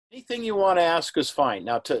Anything you want to ask is fine.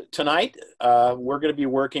 Now, tonight, we're going to be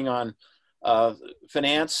working on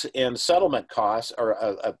finance and settlement costs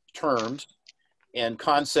or terms and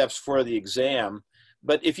concepts for the exam.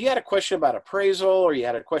 But if you had a question about appraisal or you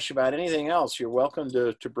had a question about anything else, you're welcome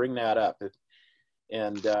to bring that up.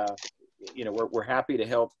 And, you know, we're happy to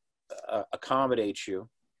help accommodate you.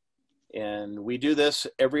 And we do this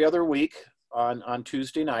every other week on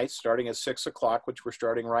Tuesday nights, starting at 6 o'clock, which we're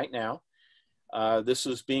starting right now. This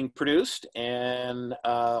is being produced, and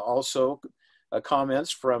also comments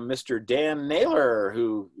from Mr. Dan Naylor,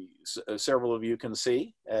 who several of you can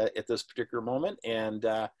see at this particular moment, and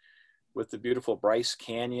with the beautiful Bryce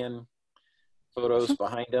Canyon photos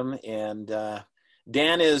behind him. And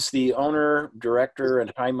Dan is the owner, director,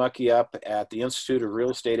 and high mucky up at the Institute of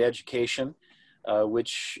Real Estate Education,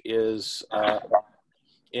 which is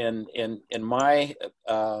in my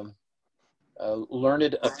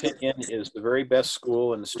learned opinion, is the very best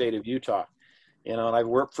school in the state of Utah. You know, and I've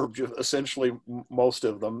worked for essentially most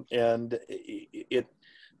of them. And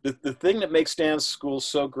the thing that makes Dan's school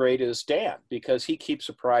so great is Dan, because he keeps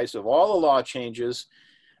apprised of all the law changes.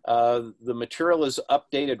 The material is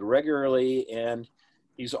updated regularly, and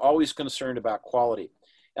he's always concerned about quality.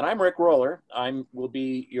 And I'm Rick Roller. Will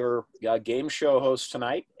be your game show host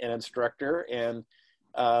tonight and instructor. And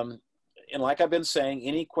like I've been saying,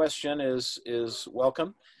 any question is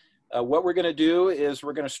welcome. What we're going to do is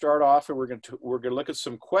we're going to start off, and we're going to look at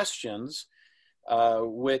some questions,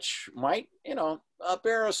 which might, you know,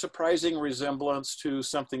 bear a surprising resemblance to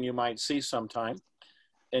something you might see sometime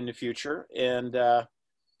in the future. And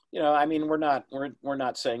you know, I mean, we're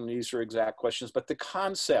not saying these are exact questions, but the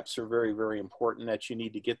concepts are very, very important, that you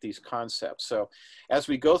need to get these concepts. So as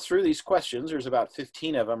we go through these questions, there's about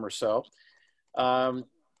 15 of them or so.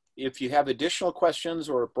 If you have additional questions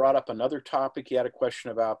or brought up another topic you had a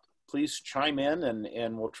question about, please chime in,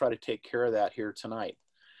 and we'll try to take care of that here tonight.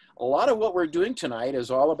 A lot of what we're doing tonight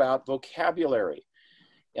is all about vocabulary.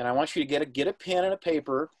 And I want you to get a pen and a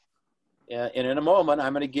paper. And in a moment,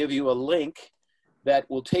 I'm going to give you a link that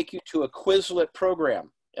will take you to a Quizlet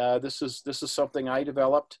program. This is something I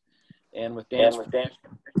developed, and with Dan's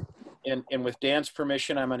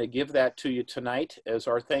permission, I'm going to give that to you tonight as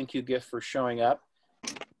our thank you gift for showing up.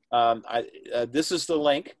 This is the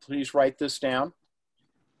link. Please write this down.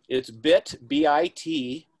 It's bit.ly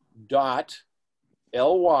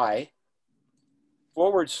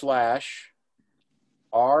REVOCAB.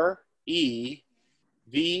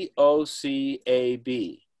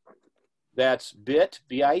 That's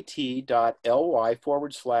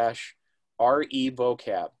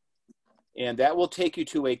bit.ly/REVOCAB. And that will take you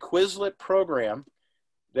to a Quizlet program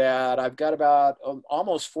that I've got about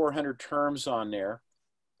almost 400 terms on there.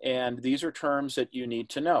 And these are terms that you need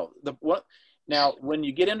to know. Now, when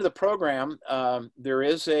you get into the program, there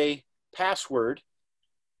is a password.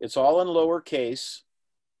 It's all in lowercase.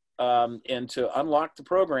 And to unlock the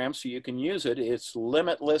program so you can use it, it's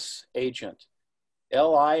Limitless Agent.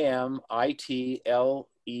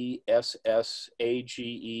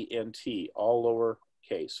 LIMITLESSAGENT, all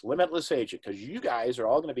lowercase. Limitless Agent, because you guys are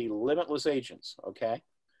all going to be limitless agents, okay?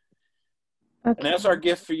 And that's our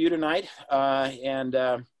gift for you tonight.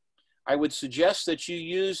 I would suggest that you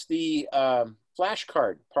use the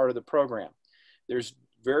flashcard part of the program. There's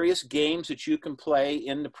various games that you can play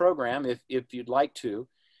in the program if you'd like to.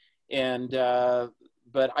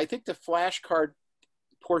 But I think the flashcard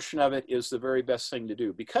portion of it is the very best thing to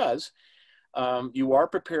do, because you are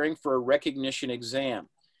preparing for a recognition exam.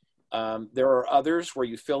 There are others where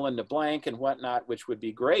you fill in the blank and whatnot, which would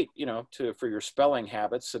be great, you know, for your spelling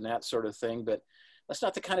habits and that sort of thing. But that's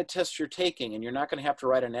not the kind of test you're taking, and you're not going to have to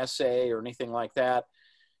write an essay or anything like that.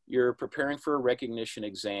 You're preparing for a recognition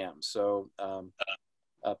exam. So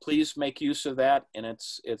please make use of that, and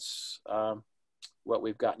it's what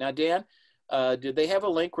we've got. Now, Dan, did they have a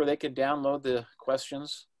link where they could download the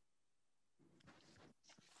questions?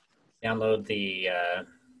 Download the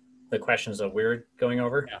questions that we're going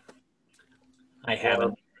over? Yeah. I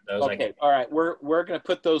haven't. Those okay, all right. We're going to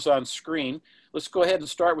put those on screen. Let's go ahead and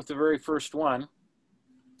start with the very first one.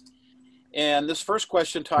 And this first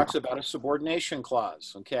question talks about a subordination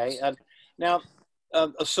clause, okay? Now,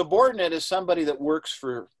 a subordinate is somebody that works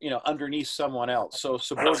for, you know, underneath someone else. So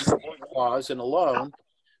subordination clause in a loan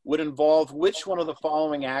would involve which one of the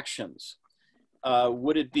following actions?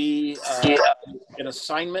 Would it be an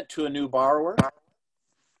assignment to a new borrower?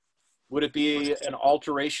 Would it be an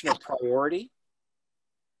alteration of priority?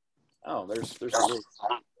 Oh, there's a little,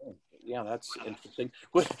 yeah, that's interesting.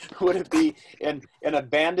 Would it be an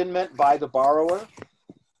abandonment by the borrower?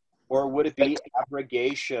 Or would it be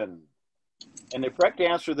abrogation? And the correct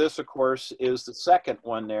answer to this, of course, is the second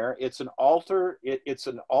one there. It's an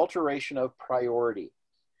alteration of priority.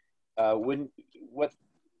 When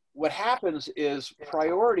what happens is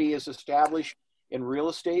priority is established in real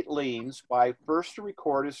estate liens by first to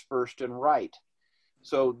record as first and right.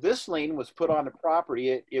 So this lien was put on the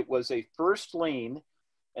property. It was a first lien.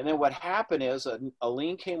 And then what happened is a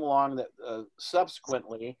lien came along that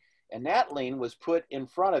subsequently, and that lien was put in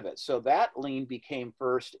front of it. So that lien became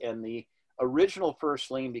first, and the original first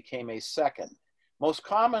lien became a second. Most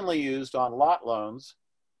commonly used on lot loans,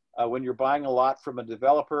 when you're buying a lot from a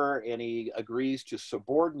developer and he agrees to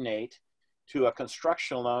subordinate to a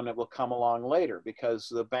construction loan that will come along later, because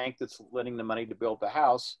the bank that's lending the money to build the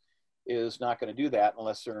house is not going to do that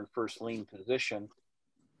unless they're in first lien position.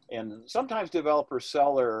 And sometimes developers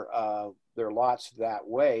sell their lots that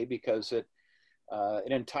way because it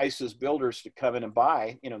entices builders to come in and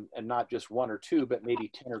buy, and not just one or two, but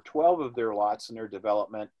maybe 10 or 12 of their lots in their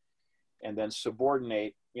development, and then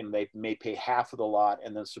subordinate. They may pay half of the lot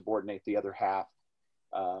and then subordinate the other half,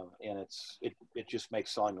 and it just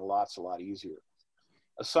makes selling the lots a lot easier.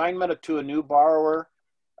 Assignment to a new borrower,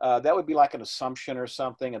 that would be like an assumption or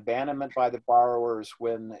something. Abandonment by the borrower is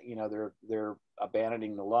when they're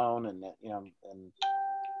abandoning the loan, and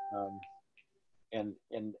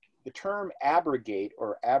the term abrogate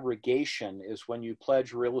or abrogation is when you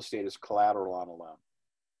pledge real estate as collateral on a loan.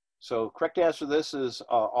 So correct answer to this is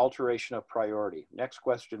alteration of priority. Next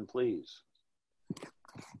question, please.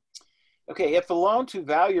 Okay, if the loan to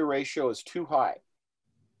value ratio is too high,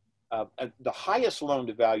 the highest loan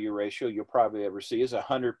to value ratio you'll probably ever see is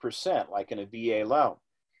 100%, like in a VA loan.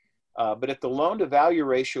 But if the loan to value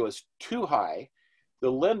ratio is too high,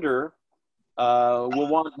 the lender will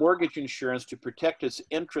want mortgage insurance to protect its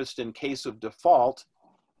interest in case of default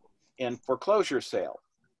and foreclosure sale.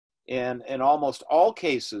 And in almost all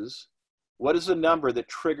cases, what is the number that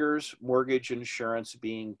triggers mortgage insurance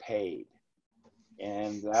being paid?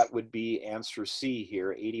 And that would be answer C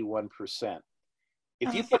here, 81%.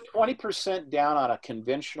 If you put 20% down on a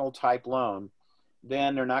conventional type loan,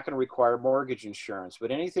 then they're not going to require mortgage insurance.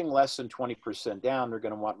 But anything less than 20% down, they're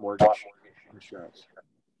going to want mortgage insurance.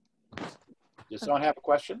 Does someone have a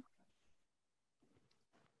question?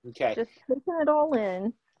 Okay. Just taking it all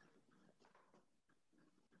in.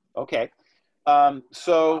 Okay.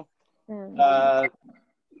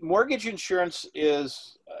 Mortgage insurance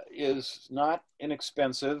is not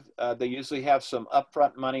inexpensive. They usually have some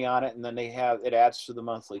upfront money on it, and then it adds to the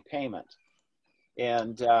monthly payment.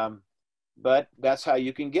 And but that's how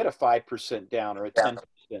you can get a 5% down, or a 10%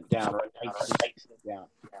 down, or a 19% down.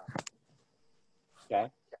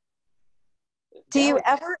 Okay. Do you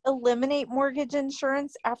ever eliminate mortgage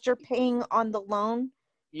insurance after paying on the loan?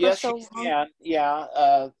 Yes, you can.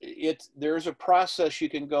 Yeah, there's a process you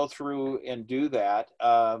can go through and do that.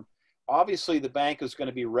 Obviously, the bank is going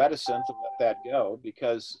to be reticent to let that go,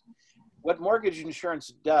 because what mortgage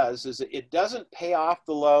insurance does is it doesn't pay off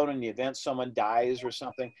the loan in the event someone dies or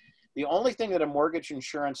something. The only thing that a mortgage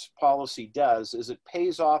insurance policy does is it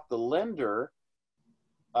pays off the lender,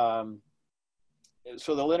 so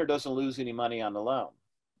the lender doesn't lose any money on the loan.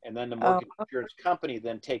 And then the mortgage insurance company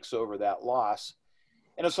then takes over that loss.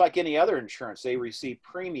 And it's like any other insurance. They receive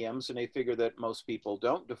premiums, and they figure that most people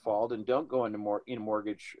don't default and don't go into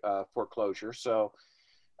mortgage foreclosure. So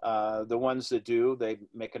the ones that do, they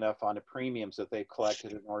make enough on the premiums that they've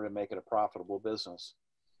collected in order to make it a profitable business.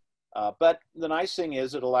 But the nice thing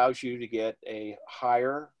is it allows you to get a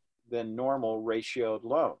higher than normal ratioed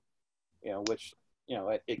loan, which,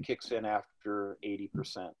 it kicks in after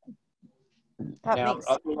 80%. Now,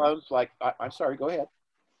 other loans like, I'm sorry, go ahead.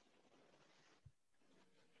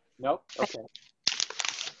 Nope. Okay.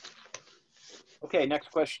 Okay,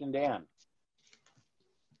 next question, Dan.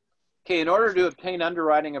 Okay, in order to obtain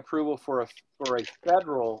underwriting approval for a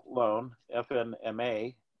federal loan,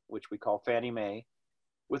 FNMA, which we call Fannie Mae,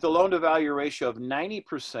 with a loan to value ratio of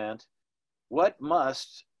 90%, what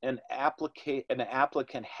must an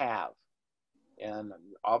applicant have? And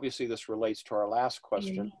obviously this relates to our last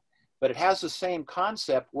question, but it has the same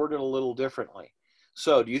concept worded a little differently.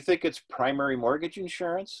 So do you think it's primary mortgage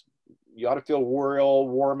insurance? You ought to feel real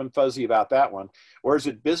warm and fuzzy about that one. Or is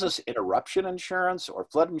it business interruption insurance, or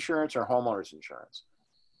flood insurance, or homeowners insurance?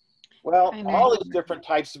 Well, all these different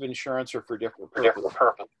types of insurance are for different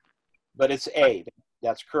purposes. But it's A,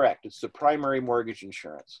 that's correct. It's the primary mortgage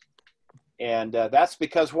insurance. And that's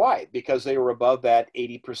because why? Because they were above that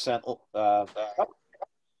 80%.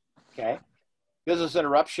 Okay. Business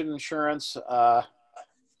interruption insurance,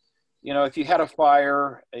 if you had a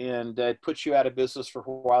fire and it puts you out of business for a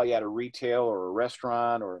while, you had a retail or a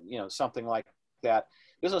restaurant or, something like that,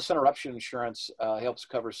 business interruption insurance helps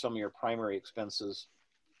cover some of your primary expenses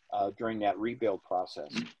during that rebuild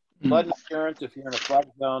process. Flood insurance, if you're in a flood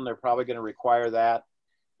zone, they're probably going to require that.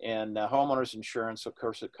 And homeowners insurance, of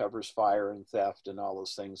course, it covers fire and theft and all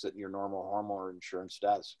those things that your normal homeowner insurance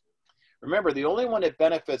does. Remember, the only one that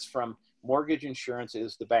benefits from mortgage insurance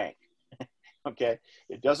is the bank. Okay,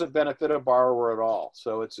 it doesn't benefit a borrower at all.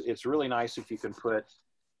 So it's really nice if you can put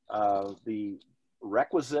the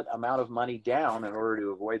requisite amount of money down in order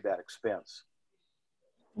to avoid that expense.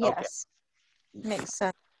 Yes, Okay. makes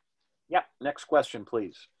sense. Yeah, next question,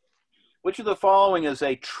 please. Which of the following is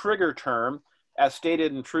a trigger term as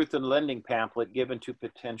stated in Truth in Lending pamphlet given to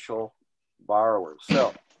potential borrowers?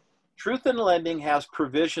 So, Truth in Lending has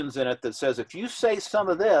provisions in it that says if you say some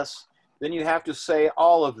of this, then you have to say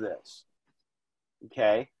all of this.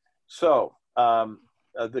 Okay, so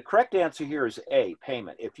the correct answer here is A,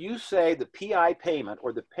 payment. If you say the PI payment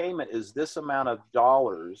or the payment is this amount of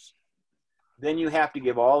dollars, then you have to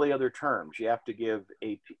give all the other terms. You have to give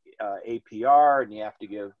APR, and you have to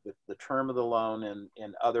give the term of the loan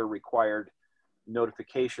and other required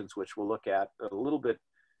notifications, which we'll look at a little bit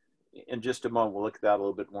in just a moment. We'll look at that a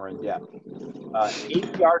little bit more in depth.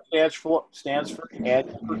 APR stands for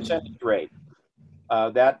annual percentage rate.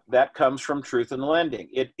 That comes from Truth in Lending.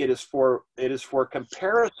 It is for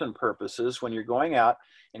comparison purposes when you're going out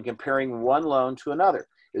and comparing one loan to another.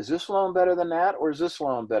 Is this loan better than that, or is this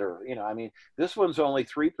loan better? You know, I mean, this one's only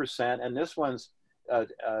 3%, and this one's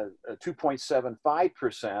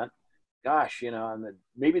 2.75%. Gosh, you know, and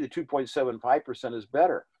maybe the 2.75% is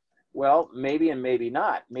better. Well, maybe and maybe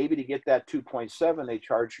not. Maybe to get that 2.7, they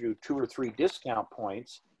charge you 2 or 3 discount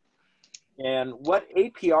points. And what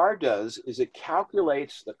APR does is it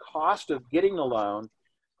calculates the cost of getting the loan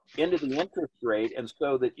into the interest rate, and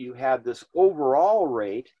so that you have this overall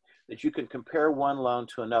rate that you can compare one loan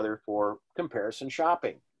to another for comparison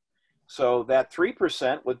shopping. So that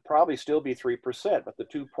 3% would probably still be 3%, but the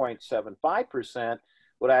 2.75%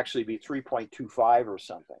 would actually be 3.25 or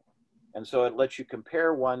something. And so it lets you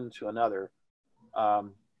compare one to another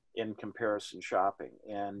in comparison shopping.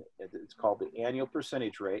 And it's called the annual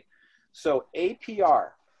percentage rate. So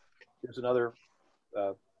APR, here's another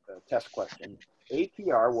test question.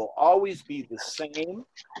 APR will always be the same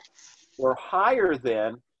or higher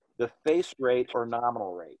than the face rate or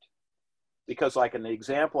nominal rate. Because like in the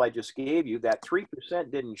example I just gave you, that 3%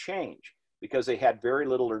 didn't change because they had very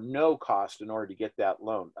little or no cost in order to get that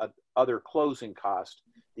loan, other closing cost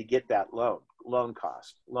to get that loan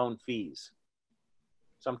cost, loan fees,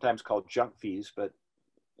 sometimes called junk fees, but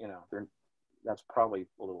you know, that's probably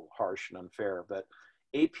a little harsh and unfair, but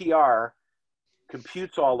APR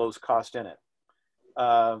computes all those costs in it.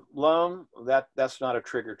 Loan, that's not a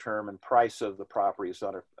trigger term, and price of the property is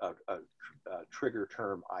not a trigger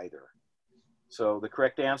term either. So the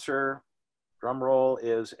correct answer, drum roll,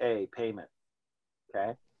 is A, payment.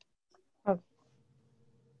 Okay. Oh.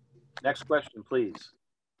 Next question, please.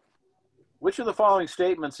 Which of the following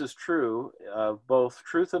statements is true of both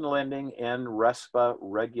Truth in Lending and RESPA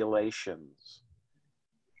regulations?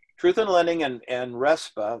 Truth in Lending and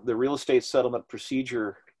RESPA, the Real Estate Settlement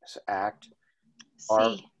Procedures Act,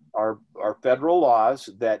 are federal laws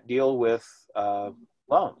that deal with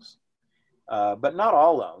loans. But not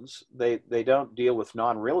all loans. They don't deal with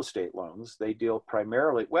non-real estate loans. They deal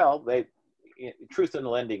primarily, well, Truth in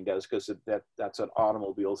Lending does, because that's on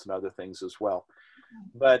automobiles and other things as well.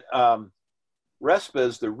 But RESPA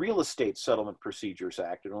is the Real Estate Settlement Procedures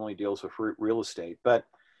Act. It only deals with real estate. But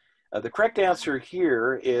the correct answer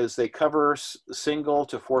here is they cover single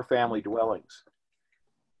to 4-family dwellings.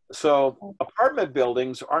 So apartment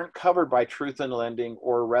buildings aren't covered by Truth in Lending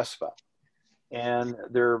or RESPA. And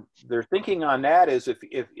their thinking on that is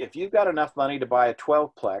if you've got enough money to buy a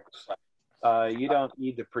 12-plex, you don't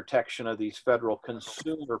need the protection of these federal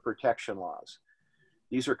consumer protection laws.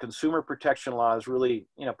 These are consumer protection laws really,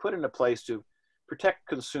 you know, put into place to protect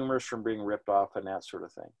consumers from being ripped off and that sort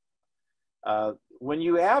of thing. When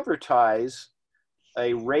you advertise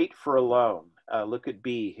a rate for a loan, look at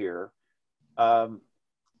B here,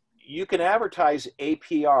 you can advertise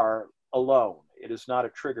APR alone. It is not a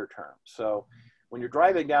trigger term. So when you're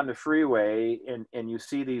driving down the freeway and you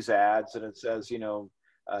see these ads and it says, you know,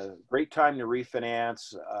 great time to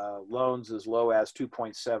refinance, loans as low as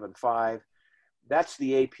 2.75, that's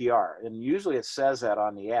the APR. And usually it says that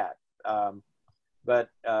on the ad. But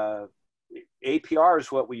APR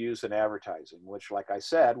is what we use in advertising, which, like I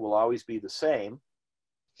said, will always be the same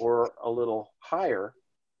or a little higher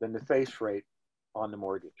than the face rate on the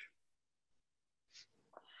mortgage.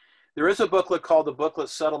 There is a booklet called the Booklet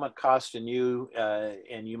Settlement Cost and You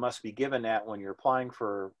must be given that when you're applying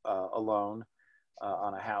for a loan.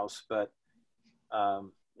 on a house, but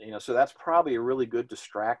you know, so that's probably a really good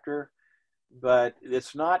distractor. But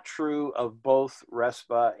it's not true of both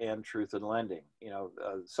RESPA and Truth in Lending. You know,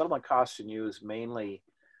 settlement costs in you is mainly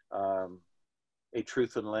a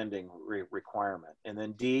Truth in Lending requirement. And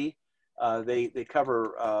then D, they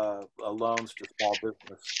cover loans to small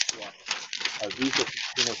business. Yeah. These are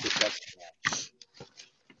consumer protection laws.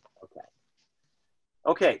 Okay.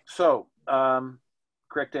 Okay, so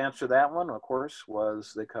correct answer to that one, of course,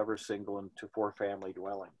 was they cover single and to four family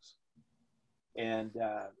dwellings. And,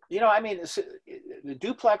 you know, I mean, the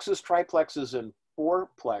duplexes, triplexes, and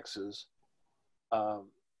fourplexes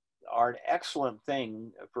are an excellent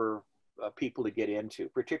thing for people to get into,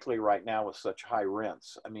 particularly right now with such high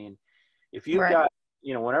rents. I mean, if you've got,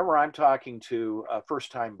 you know, whenever I'm talking to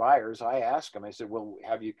first-time buyers, I ask them, I said, well,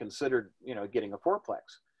 have you considered, you know, getting a fourplex?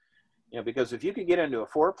 You know, because if you could get into a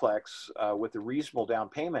fourplex with a reasonable down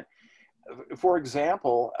payment, for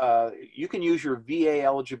example, you can use your VA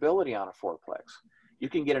eligibility on a fourplex. You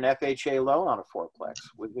can get an FHA loan on a fourplex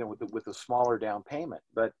with, you know, with a smaller down payment.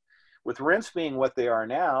 But with rents being what they are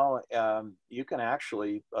now, you can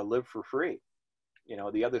actually live for free. You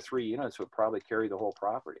know, the other 3 units would probably carry the whole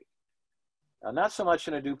property. Not so much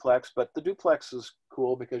in a duplex, but the duplex is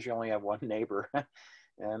cool because you only have one neighbor,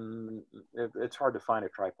 and it's hard to find a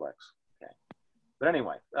triplex. Okay, but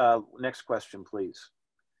anyway, next question, please.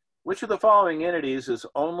 Which of the following entities is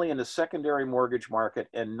only in the secondary mortgage market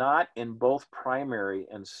and not in both primary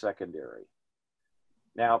and secondary?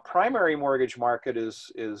 Now, primary mortgage market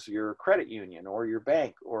is your credit union or your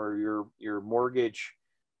bank or your mortgage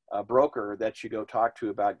broker that you go talk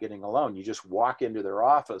to about getting a loan. You just walk into their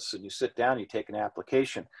office and you sit down, you take an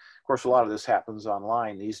application. Of course, a lot of this happens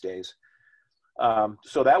online these days.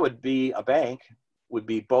 So that would be a bank, would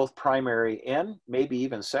be both primary and maybe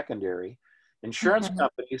even secondary. Insurance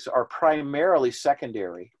companies are primarily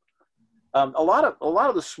secondary. A lot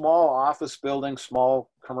of the small office buildings,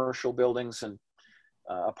 small commercial buildings, and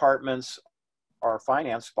apartments are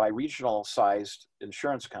financed by regional-sized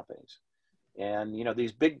insurance companies. And you know,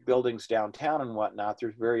 these big buildings downtown and whatnot,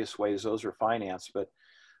 there's various ways those are financed. But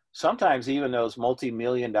sometimes even those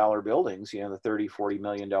multi-million-dollar buildings, you know, the $30, $40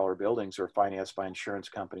 million buildings, are financed by insurance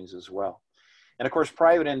companies as well. And of course,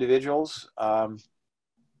 private individuals.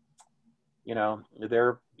 You know,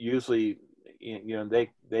 they're usually, you know,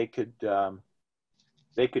 they could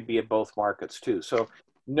be at both markets too. So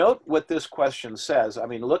note what this question says. I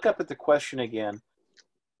mean, look up at the question again,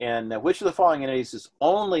 and which of the following entities is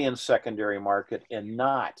only in secondary market and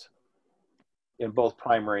not in both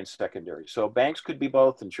primary and secondary? So banks could be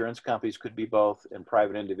both, insurance companies could be both, and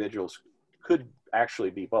private individuals could actually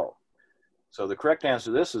be both. So the correct answer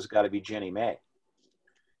to this has got to be Ginnie Mae.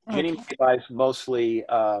 Ginnie Mae buys mostly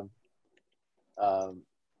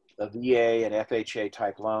the VA and FHA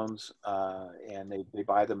type loans, and they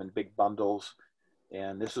buy them in big bundles.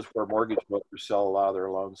 And this is where mortgage brokers sell a lot of their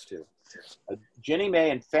loans to. Ginnie Mae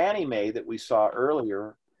and Fannie Mae that we saw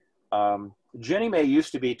earlier, Ginnie Mae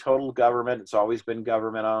used to be total government. It's always been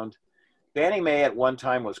government owned. Fannie Mae at one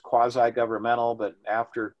time was quasi-governmental, but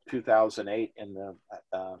after 2008 and the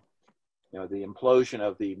you know, the implosion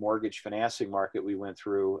of the mortgage financing market we went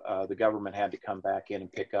through, the government had to come back in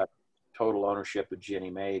and pick up total ownership of Ginnie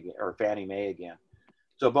Mae or Fannie Mae again.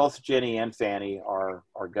 So both Ginnie and Fannie are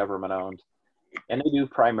government owned, and they do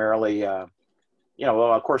primarily, you know,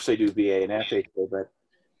 well, of course they do VA and FHA,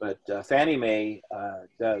 but Fannie Mae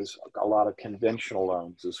does a lot of conventional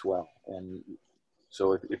loans as well. And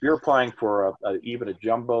so if you're applying for even a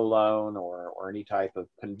jumbo loan or any type of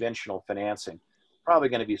conventional financing, probably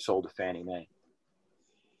going to be sold to Fannie Mae.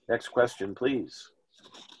 Next question, please.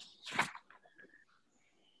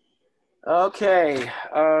 Okay,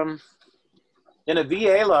 in a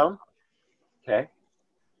VA loan, okay,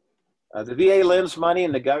 the VA lends money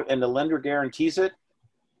and the lender guarantees it.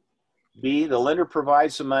 B, the lender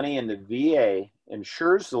provides the money and the VA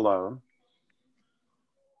insures the loan.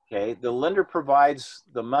 Okay, the lender provides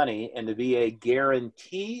the money and the VA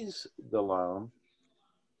guarantees the loan.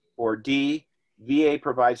 Or D, VA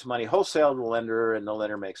provides money wholesale to the lender and the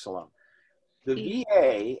lender makes the loan. The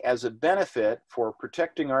VA, as a benefit for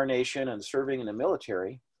protecting our nation and serving in the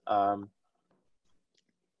military,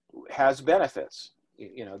 has benefits.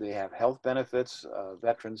 You know, they have health benefits.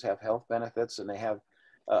 Veterans have health benefits, and they have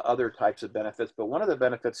other types of benefits. But one of the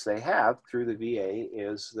benefits they have through the VA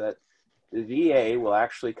is that the VA will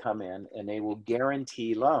actually come in and they will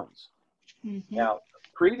guarantee loans. Now,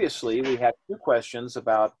 previously, we had 2 questions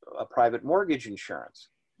about private mortgage insurance.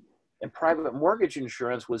 And private mortgage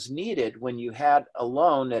insurance was needed when you had a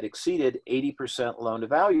loan that exceeded 80% loan to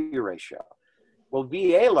value ratio. Well,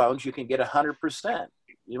 VA loans, you can get 100%.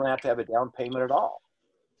 You don't have to have a down payment at all.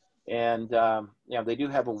 And you know, they do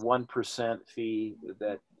have a 1% fee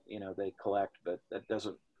that, you know, they collect, but that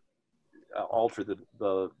doesn't alter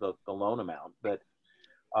the loan amount. But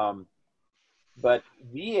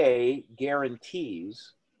VA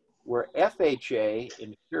guarantees where FHA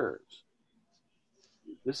insures.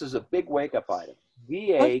 This is a big wake-up item.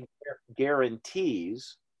 VA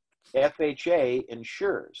guarantees, FHA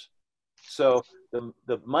insures. So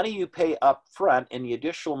the money you pay up front and the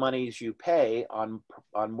additional monies you pay on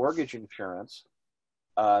mortgage insurance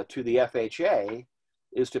to the FHA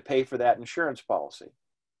is to pay for that insurance policy.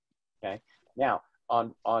 Okay. Now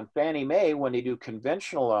on Fannie Mae, when they do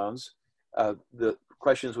conventional loans, the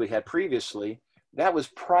questions we had previously, that was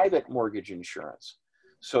private mortgage insurance.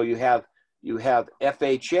 So you have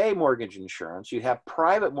FHA mortgage insurance, you have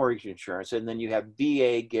private mortgage insurance, and then you have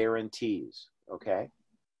VA guarantees. Okay.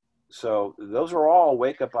 So those are all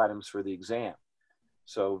wake-up items for the exam.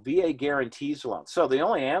 So VA guarantees loans. So the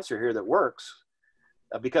only answer here that works,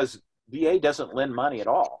 because VA doesn't lend money at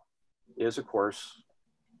all, is of course,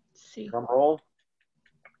 drum roll,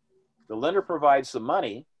 the lender provides the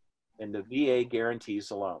money and the VA guarantees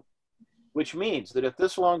the loan, which means that if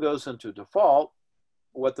this loan goes into default,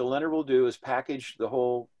 what the lender will do is package the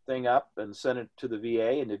whole thing up and send it to the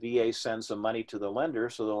VA, and the VA sends the money to the lender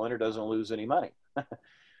so the lender doesn't lose any money.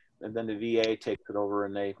 And then the VA takes it over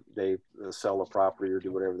and they sell the property or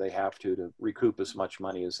do whatever they have to recoup as much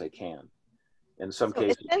money as they can. In some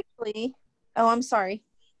cases. Essentially, oh, I'm sorry.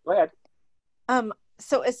 Go ahead.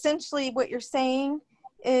 So essentially what you're saying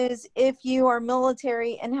is if you are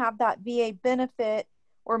military and have that VA benefit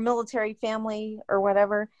or military family or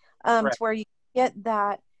whatever, to where you get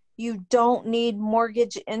that, you don't need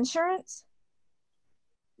mortgage insurance?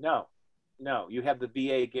 No, you have the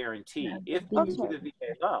VA guarantee if you do the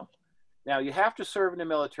VA loan. Now you have to serve in the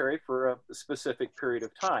military for a specific period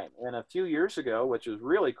of time. And a few years ago, which is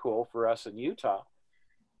really cool for us in Utah,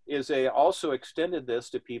 is they also extended this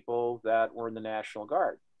to people that were in the National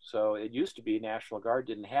Guard. So it used to be National Guard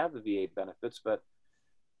didn't have the VA benefits, but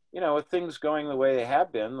you know, with things going the way they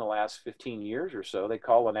have been the last 15 years or so, they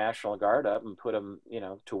call the National Guard up and put them, you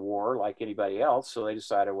know, to war like anybody else. So they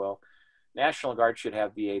decided, well, National Guard should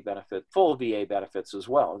have full VA benefits as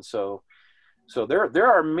well. And so there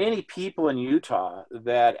are many people in Utah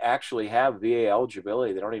that actually have VA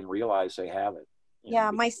eligibility. They don't even realize they have it.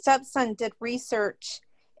 Yeah, my stepson did research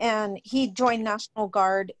and he joined National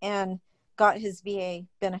Guard and got his VA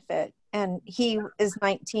benefit. And he is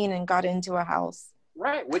 19 and got into a house.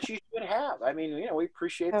 Right, which you should have. I mean, you know, we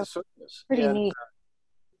appreciate the service. Pretty neat.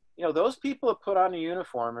 You know, those people that put on the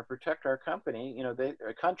uniform and protect our company, you know, they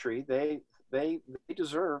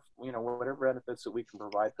deserve, you know, whatever benefits that we can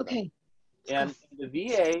provide for them. And the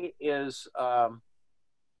VA is,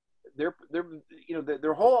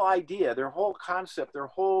 their whole idea, their whole concept, their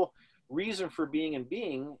whole reason for being,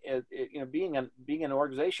 being an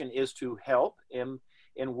organization is to help and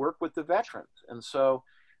work with the veterans. And so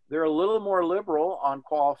they're a little more liberal on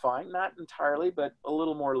qualifying, not entirely, but a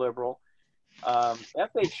little more liberal.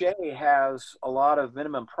 FHA has a lot of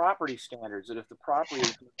minimum property standards that if the property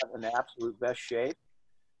is not in the absolute best shape,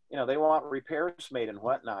 you know, they want repairs made and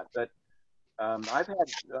whatnot. But I've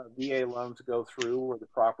had VA loans go through where the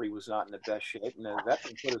property was not in the best shape, and the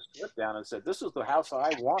veteran put his foot down and said, "This is the house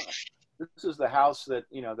I want. This is the house that,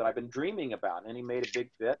 you know, that I've been dreaming about." And he made a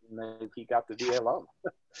big fit, and then he got the VA loan.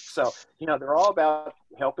 So, you know, they're all about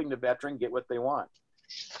helping the veteran get what they want.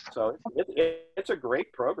 So it's a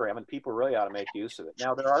great program, and people really ought to make use of it.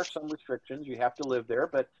 Now, there are some restrictions. You have to live there,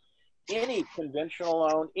 but any conventional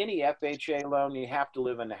loan, any FHA loan, you have to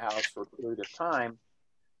live in the house for a period of time,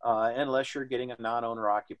 unless you're getting a non-owner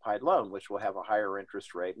occupied loan, which will have a higher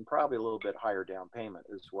interest rate and probably a little bit higher down payment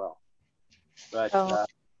as well. But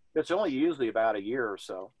it's only usually about a year or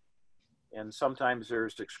so. And sometimes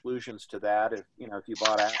there's exclusions to that. If, you know, if you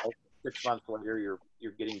bought out 6 months later,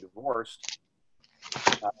 you're getting divorced,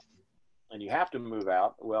 and you have to move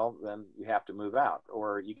out, well, then you have to move out,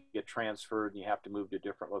 or you get transferred and you have to move to a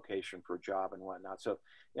different location for a job and whatnot. So,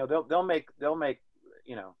 you know, they'll make,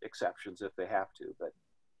 you know, exceptions if they have to, but,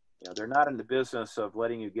 you know, they're not in the business of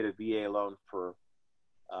letting you get a VA loan for,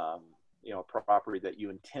 you know, a property that you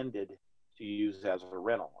intended to use as a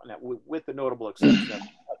rental. And that, with the notable exception of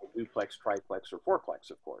a duplex, triplex, or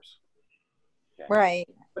fourplex, of course. Okay. Right.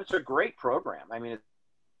 But it's a great program. I mean, it's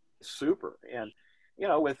super. And, you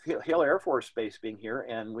know, with Hill Air Force Base being here,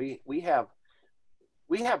 and we have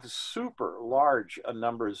super large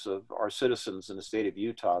numbers of our citizens in the state of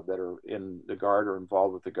Utah that are in the Guard or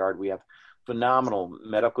involved with the Guard. We have phenomenal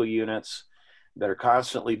medical units. that are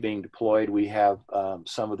constantly being deployed. We have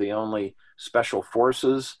some of the only special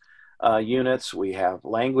forces units. We have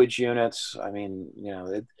language units. I mean, you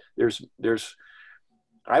know, there's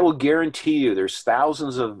I will guarantee you there's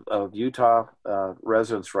thousands of Utah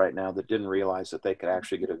residents right now that didn't realize that they could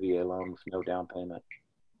actually get a VA loan with no down payment.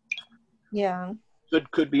 Yeah.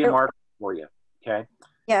 Could be a market for you. Okay.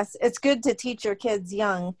 Yes, it's good to teach your kids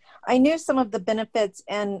young. I knew some of the benefits,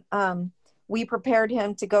 and we prepared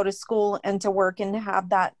him to go to school and to work and have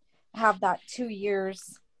that 2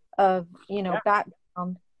 years of, you know,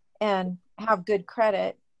 background and have good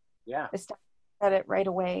credit. Yeah. Establish credit right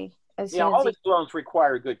away. Yeah, all these loans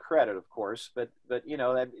require good credit, of course, but you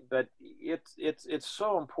know but it's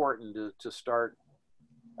so important to start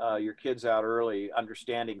your kids out early,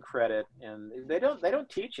 understanding credit, and they don't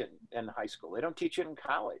teach it in high school. They don't teach it in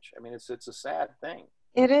college. I mean, it's a sad thing.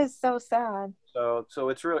 It is so sad. So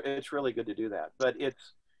it's really good to do that. But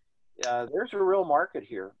it's there's a real market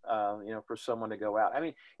here, you know, for someone to go out. I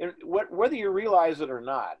mean, whether you realize it or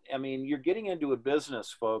not, I mean, you're getting into a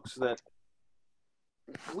business, folks, that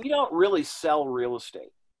we don't really sell real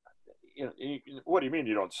estate. You know, what do you mean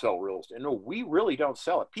you don't sell real estate? No, we really don't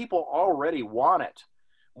sell it. People already want it.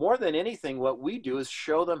 More than anything, what we do is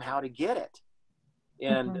show them how to get it.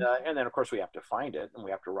 And and then of course we have to find it, and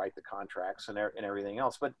we have to write the contracts and everything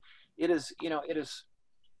else. But it is, you know, it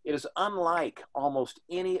is unlike almost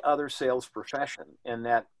any other sales profession in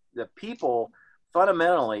that the people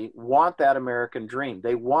fundamentally want that American dream.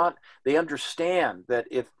 They understand that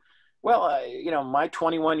if, well, you know, my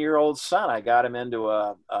 21-year-old son, I got him into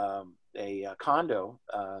a condo.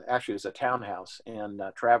 Actually, it was a townhouse in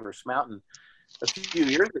Traverse Mountain a few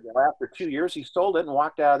years ago. After 2 years, he sold it and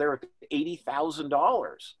walked out of there with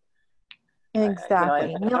 $80,000.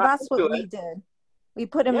 Exactly. You know, that's what we did. We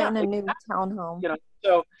put him in a new townhome. You know,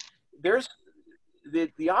 so there's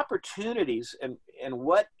the opportunities and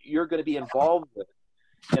what you're going to be involved with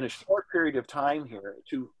in a short period of time here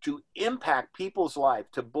to impact people's lives,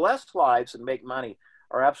 to bless lives and make money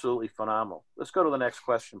are absolutely phenomenal. Let's go to the next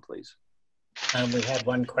question, please. We had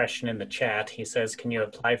one question in the chat. He says, can you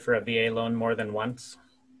apply for a VA loan more than once?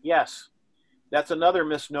 Yes. That's another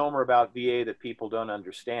misnomer about VA that people don't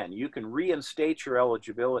understand. You can reinstate your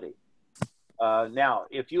eligibility. Now,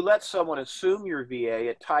 if you let someone assume your VA,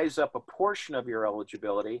 it ties up a portion of your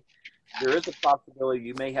eligibility. There is a possibility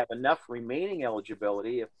you may have enough remaining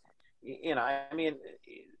eligibility. If, you know, I mean,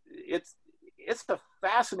 it's a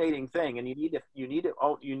fascinating thing, and you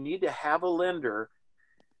need to have a lender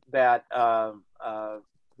that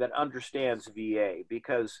that understands VA,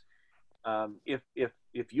 because if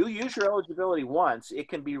you use your eligibility once, it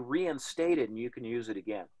can be reinstated and you can use it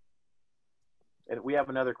again. And we have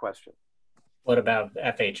another question. What about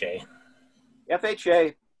FHA?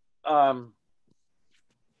 FHA,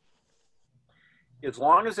 as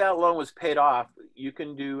long as that loan was paid off, you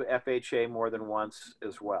can do FHA more than once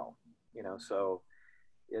as well. You know, so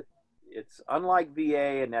it's unlike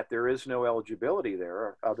VA in that there is no eligibility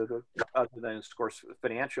there, other than, of course,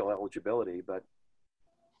 financial eligibility. But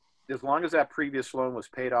as long as that previous loan was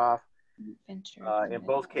paid off, in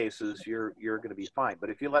both cases, you're going to be fine.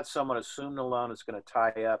 But if you let someone assume the loan, it's going to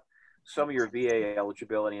tie up some of your VA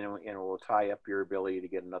eligibility, and it will tie up your ability to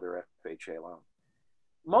get another FHA loan.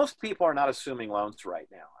 Most people are not assuming loans right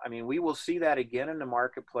now. I mean, we will see that again in the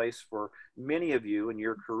marketplace for many of you in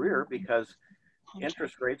your career, because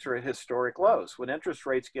interest rates are at historic lows. When interest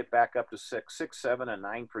rates get back up to 6, 7, and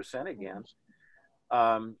 9% again,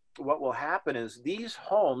 what will happen is these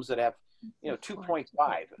homes that have, you know, 2.5,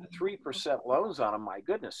 3% loans on them, my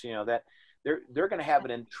goodness, you know, that they're going to have an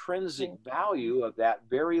intrinsic value of that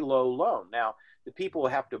very low loan. Now, the people will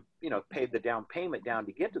have to, you know, pay the down payment down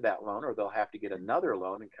to get to that loan, or they'll have to get another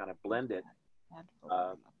loan and kind of blend it.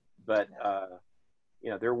 But you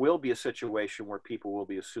know, there will be a situation where people will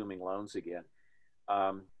be assuming loans again.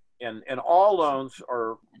 And all loans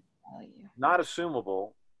are not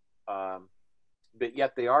assumable, but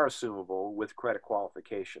yet they are assumable with credit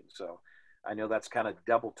qualification. So I know that's kind of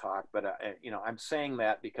double talk, but you know, I'm saying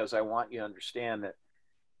that because I want you to understand that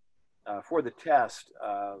for the test,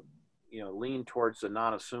 you know, lean towards the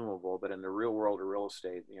non-assumable, but in the real world of real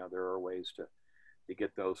estate, you know, there are ways to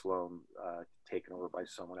get those loans taken over by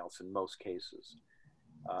someone else in most cases.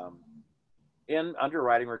 And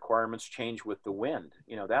underwriting requirements change with the wind.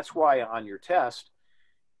 You know, that's why on your test,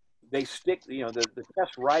 they stick, you know, the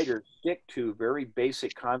test writers stick to very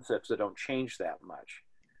basic concepts that don't change that much.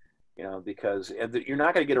 You know, because you're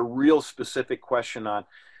not going to get a real specific question on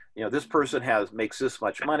you know, this person makes this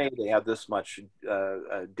much money, they have this much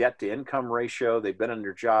debt to income ratio, they've been in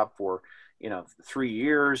their job for, you know, 3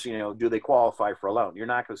 years, you know, do they qualify for a loan? You're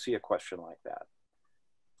not going to see a question like that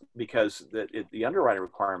because the underwriting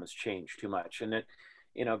requirements change too much. And it,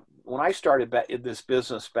 you know, when I started back in this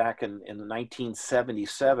business back in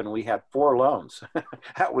 1977, we had 4 loans.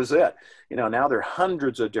 That was it. You know, now there are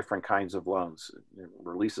hundreds of different kinds of loans,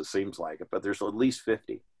 or at least it seems like it, but there's at least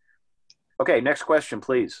 50. Okay, next question,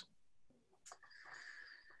 please.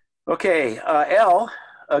 Okay, L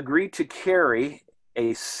agreed to carry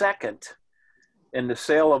a second in the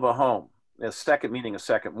sale of a home. A second meaning a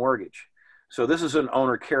second mortgage. So this is an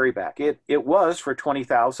owner carryback. It was for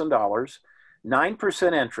 $20,000,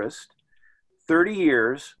 9% interest, 30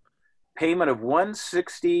 years, payment of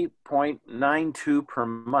 $160.92 per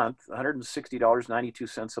month,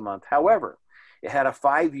 $160.92 a month. However, it had a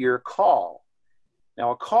 5-year call.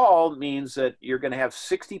 Now, a call means that you're going to have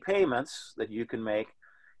 60 payments that you can make,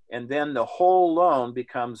 and then the whole loan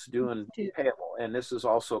becomes due and payable. And this is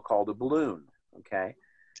also called a balloon, okay?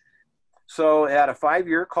 So it had a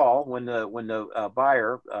 5-year call when the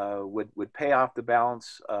buyer would pay off the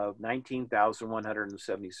balance of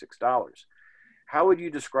 $19,176. How would you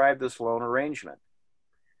describe this loan arrangement?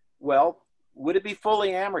 Well, would it be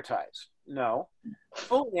fully amortized? No.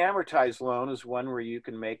 Fully amortized loan is one where you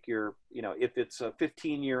can make your, you know, if it's a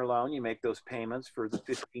 15-year loan, you make those payments for the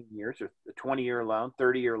 15 years, or the 20-year loan,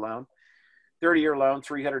 30-year loan. 30-year loan,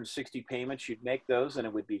 360 payments, you'd make those and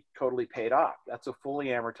it would be totally paid off. That's a fully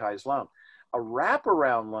amortized loan. A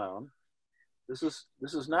wraparound loan, this is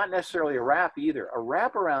not necessarily a wrap either. A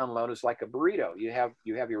wraparound loan is like a burrito. You have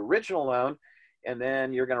your original loan, and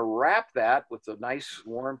then you're going to wrap that with a nice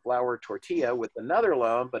warm flour tortilla with another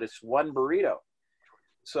loan, but it's one burrito.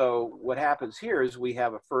 So what happens here is we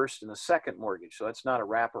have a first and a second mortgage. So that's not a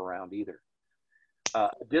wraparound either. A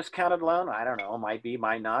discounted loan, I don't know, might be,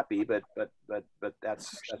 might not be, but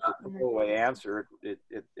that's a throwaway answer.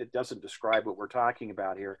 It doesn't describe what we're talking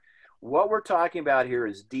about here. What we're talking about here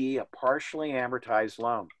is D, a partially amortized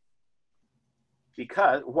loan.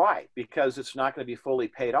 Because, why? Because it's not going to be fully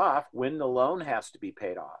paid off when the loan has to be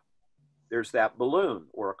paid off. There's that balloon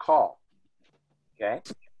or a call, okay?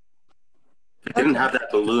 If it didn't have that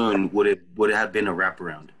balloon, would it have been a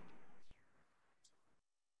wraparound?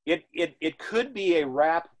 It could be a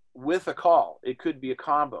wrap with a call. It could be a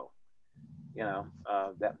combo. You know,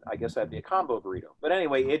 that, I guess that'd be a combo burrito. But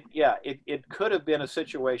anyway, it could have been a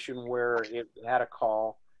situation where it had a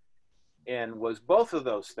call and was both of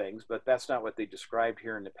those things, but that's not what they described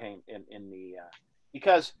here in the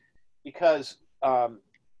because the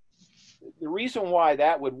reason why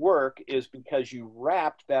that would work is because you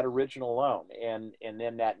wrapped that original loan, and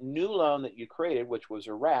then that new loan that you created, which was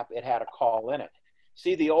a wrap, it had a call in it.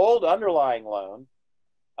 See, the old underlying loan,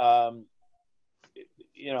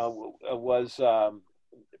 you know, was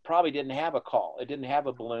probably didn't have a call. It didn't have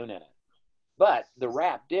a balloon in it, but the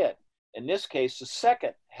wrap did. In this case, the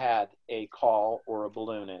second had a call or a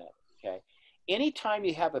balloon in it, okay? Anytime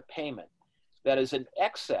you have a payment that is in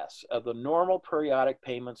excess of the normal periodic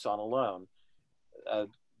payments on a loan,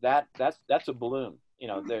 that's a balloon, you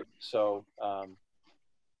know. There, so,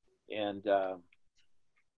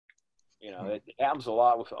 you know, it happens a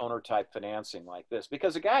lot with owner-type financing like this,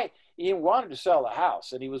 because the guy, he wanted to sell the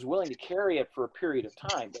house and he was willing to carry it for a period of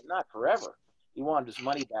time, but not forever. He wanted his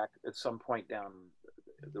money back at some point down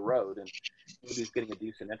the road, and maybe he's getting a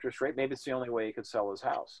decent interest rate. Maybe it's the only way he could sell his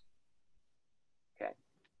house. Okay,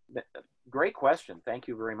 great question. Thank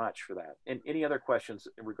you very much for that. And any other questions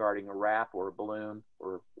regarding a wrap or a balloon,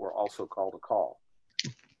 or also called a call?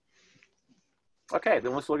 Okay,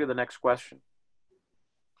 then let's look at the next question.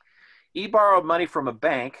 E borrowed money from a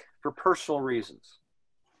bank for personal reasons.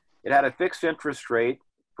 It had a fixed interest rate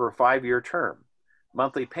for a 5-year term.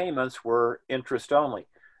 Monthly payments were interest only.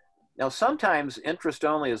 Now, sometimes interest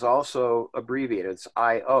only is also abbreviated. It's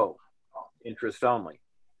IO, interest only.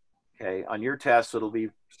 Okay, on your test, it'll be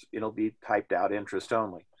typed out interest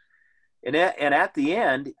only. And at the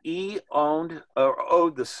end, E owed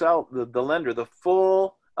the lender the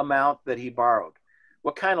full amount that he borrowed.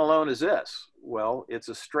 What kind of loan is this? Well, it's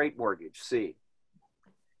a straight mortgage, C.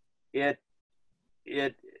 It's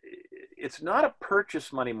not a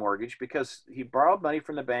purchase money mortgage because he borrowed money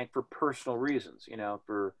from the bank for personal reasons, you know,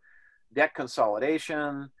 for debt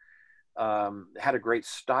consolidation, had a great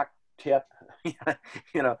stock tip, you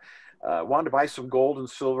know, wanted to buy some gold and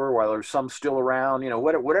silver while there's some still around, you know,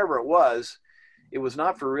 whatever it was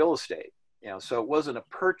not for real estate, you know, so it wasn't a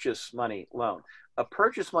purchase money loan. A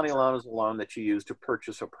purchase money loan is a loan that you use to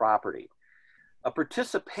purchase a property. A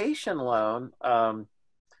participation loan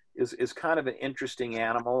is kind of an interesting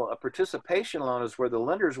animal. A participation loan is where the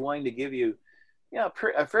lender is willing to give you,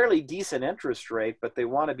 a fairly decent interest rate, but they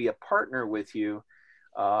want to be a partner with you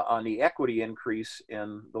on the equity increase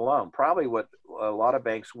in the loan. Probably what a lot of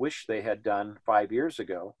banks wish they had done 5 years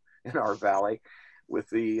ago in our valley, with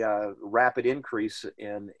the rapid increase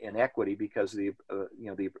in equity because of the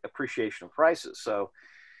the appreciation of prices. So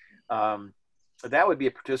that would be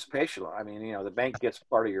a participation loan. I mean, the bank gets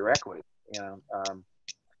part of your equity.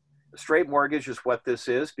 A straight mortgage is what this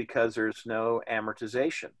is because there's no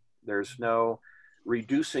amortization. There's no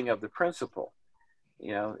reducing of the principal.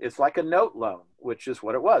 It's like a note loan, which is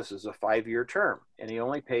what it was. It's a 5-year term, and he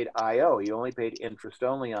only paid IO. He only paid interest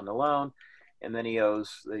only on the loan, and then he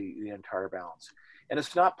owes the entire balance. And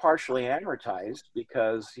it's not partially amortized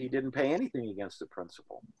because he didn't pay anything against the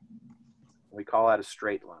principal. We call that a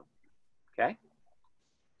straight loan. Okay?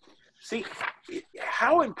 See,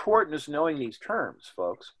 how important is knowing these terms,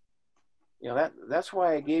 folks? That's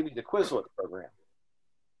why I gave you the Quizlet program.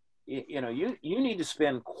 You need to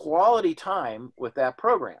spend quality time with that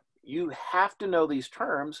program. You have to know these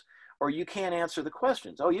terms or you can't answer the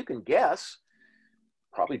questions. Oh, you can guess,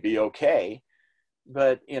 probably be okay.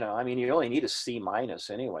 But, you only need a C minus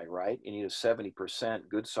anyway, right? You need a 70%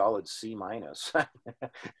 good, solid C minus.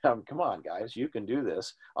 Come on, guys, you can do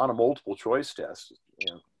this on a multiple choice test,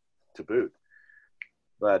 to boot.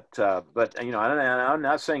 But I'm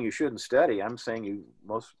not saying you shouldn't study. I'm saying you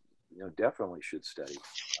definitely should study.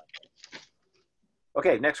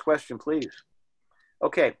 Okay, next question, please.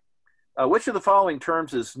 Okay, which of the following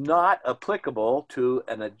terms is not applicable to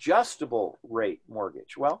an adjustable rate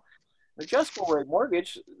mortgage? Well, an adjustable rate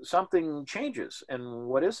mortgage, something changes. And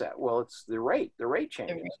what is that? Well, it's the rate. The rate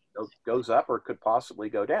changes. It goes up or could possibly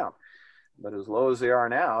go down. But as low as they are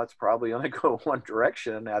now, it's probably going to go one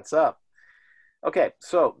direction, and that's up. Okay,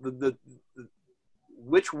 so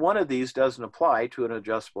which one of these doesn't apply to an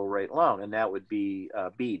adjustable rate loan? And that would be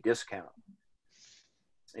B, discount.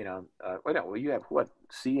 Well, you have what,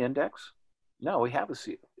 C index? No, we have a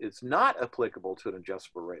C. It's not applicable to an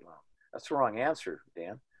adjustable rate loan. That's the wrong answer,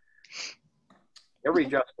 Dan. Every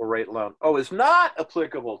adjustable rate loan, is not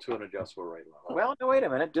applicable to an adjustable rate loan. Well, no, wait a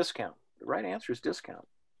minute, discount. The right answer is discount.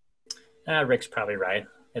 Rick's probably right.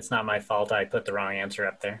 It's not my fault. I put the wrong answer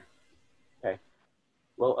up there. Okay.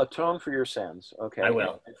 Well, atone for your sins. Okay. I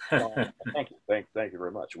will. Thank you. Thank you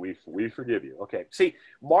very much. We forgive you. Okay. See,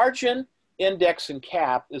 margin, index, and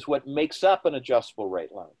cap is what makes up an adjustable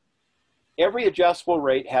rate loan. Every adjustable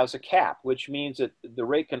rate has a cap, which means that the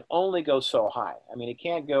rate can only go so high. It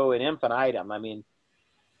can't go in infinitum.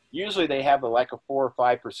 Usually they have like a 4 or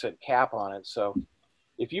 5% cap on it. So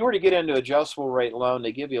if you were to get into adjustable rate loan,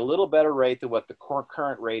 they give you a little better rate than what the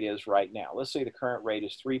current rate is right now. Let's say the current rate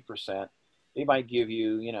is 3%. They might give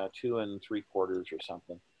you, 2 3/4 or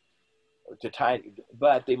something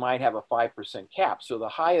but they might have a 5% cap. So the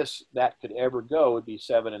highest that could ever go would be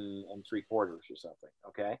 7 3/4 or something.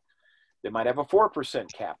 Okay. They might have a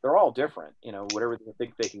 4% cap. They're all different, whatever they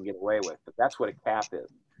think they can get away with, but that's what a cap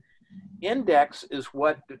is. Index is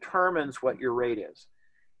what determines what your rate is.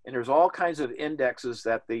 And there's all kinds of indexes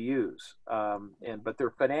that they use. But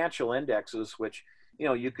they're financial indexes, which,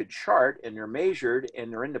 you could chart and they're measured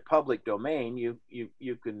and they're in the public domain. You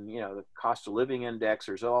can, the cost of living index,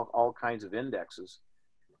 there's all kinds of indexes.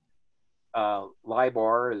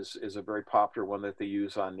 LIBOR is a very popular one that they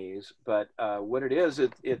use on these. But what it is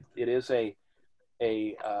a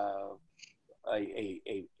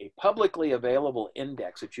publicly available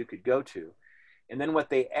index that you could go to. And then what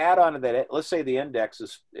they add on to that, let's say the index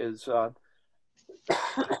is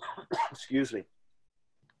excuse me.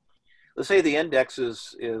 Let's say the index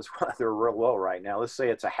is they're real low right now. Let's say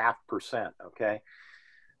it's 0.5%, okay?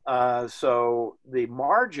 So the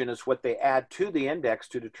margin is what they add to the index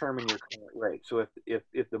to determine your current rate. So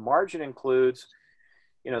if the margin includes,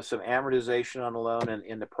 some amortization on the loan and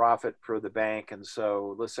in the profit for the bank, and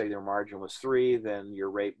so let's say their margin was 3, then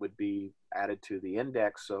your rate would be added to the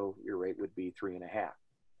index, so your rate would be 3.5.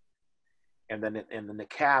 And then the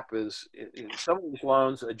cap is, some of these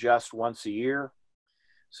loans adjust once a year.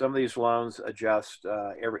 Some of these loans adjust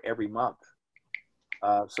every month.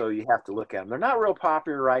 So you have to look at them. They're not real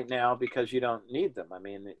popular right now because you don't need them.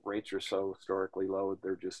 The rates are so historically low.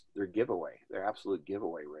 They're giveaway. They're absolute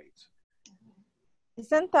giveaway rates.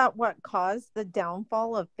 Isn't that what caused the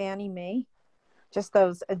downfall of Fannie Mae? Just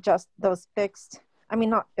those fixed,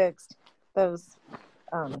 not fixed, those,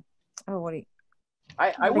 I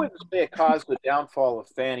wouldn't say it caused the downfall of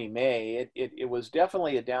Fannie Mae. It was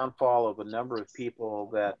definitely a downfall of a number of people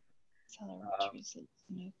that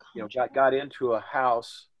got into a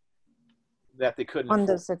house that they couldn't On afford.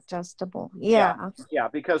 those adjustable. Yeah. Yeah,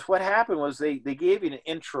 because what happened was they gave you an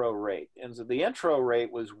intro rate, and so the intro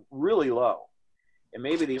rate was really low, and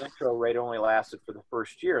maybe the intro rate only lasted for the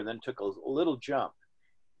first year, and then took a little jump.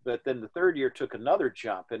 But then the third year took another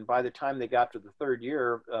jump, and by the time they got to the third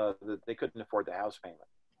year, they couldn't afford the house payment.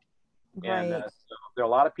 Right. And so there are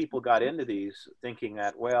a lot of people got into these thinking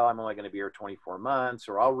that, well, I'm only going to be here 24 months,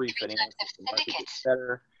 or I'll refinance if the market gets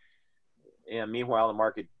better. And meanwhile, the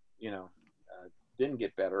market, didn't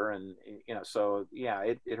get better, and so yeah,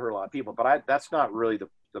 it hurt a lot of people. But that's not really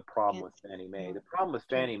the problem with Fannie Mae. The problem with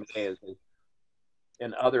Fannie Mae is,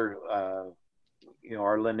 and other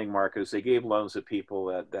our lending markets, they gave loans to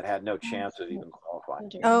people that had no chance of even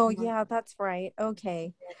qualifying. Oh yeah, that's right.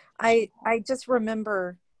 Okay, I just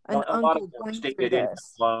remember an A lot uncle of going stated through income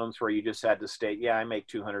this. loans where you just had to state, yeah, I make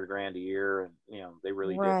 200 grand a year, and they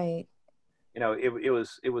really did. Right.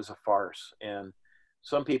 It was a farce, and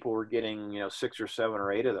some people were getting 6 or 7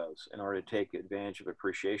 or 8 of those in order to take advantage of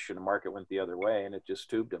appreciation. The market went the other way, and it just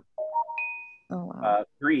tubed them. Oh wow.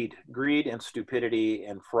 Greed and stupidity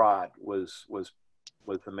and fraud was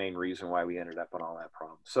the main reason why we ended up on all that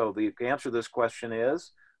problem. So the answer to this question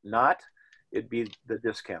is not. It'd be the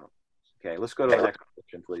discount. Okay, let's go to the next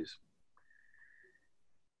question, please.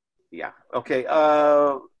 Yeah. Okay.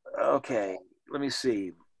 Okay. Let me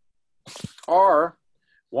see. R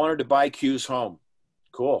wanted to buy Q's home.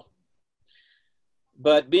 Cool.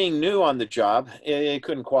 But being new on the job, it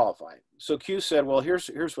couldn't qualify. So Q said, well, here's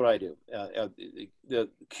what I do. The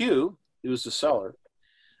Q, who was the seller,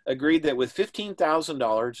 agreed that with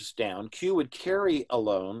 $15,000 down, Q would carry a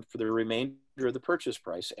loan for the remainder of the purchase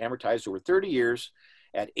price, amortized over 30 years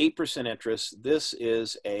at 8% interest. This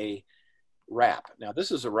is a wrap. Now,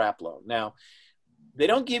 this is a wrap loan. Now, they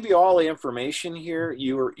don't give you all the information here.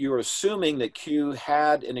 You're assuming that Q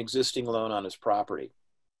had an existing loan on his property.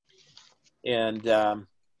 And,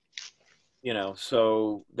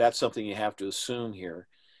 so that's something you have to assume here.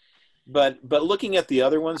 But looking at the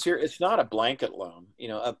other ones here, it's not a blanket loan.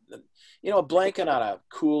 A blanket on a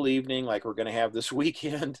cool evening like we're going to have this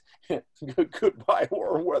weekend. Goodbye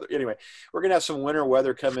warm weather. Anyway, we're going to have some winter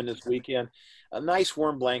weather come in this weekend. A nice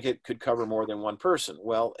warm blanket could cover more than one person.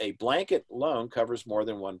 Well, a blanket loan covers more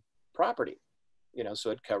than one property. So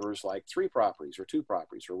it covers like 3 properties or 2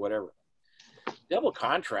 properties or whatever. Double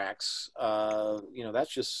contracts,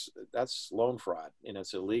 that's loan fraud.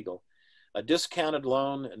 It's illegal. A discounted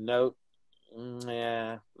loan note,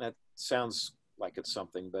 that sounds like it's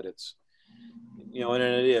something, but it's, and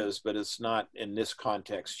it is, but it's not in this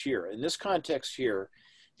context here. In this context here,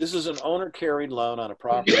 this is an owner carried loan on a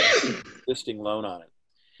property, existing loan on it.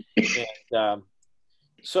 And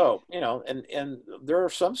so, and there are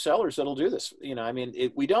some sellers that'll do this.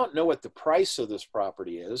 We don't know what the price of this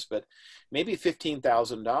property is, but maybe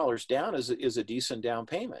 $15,000 down is a decent down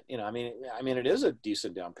payment. It is a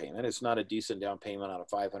decent down payment. It's not a decent down payment on a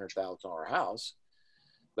 $500,000 house,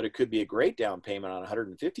 but it could be a great down payment on a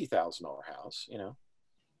 $150,000 house.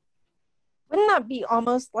 Wouldn't that be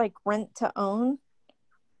almost like rent to own?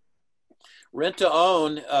 Rent to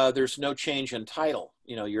own, there's no change in title.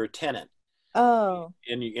 You're a tenant. Oh.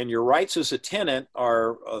 And your rights as a tenant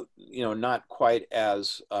are, not quite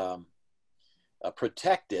as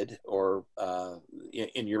protected or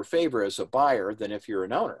in your favor as a buyer than if you're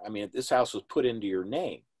an owner. This house was put into your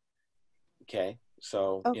name. Okay,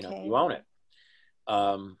 so Okay. you own it.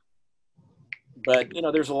 But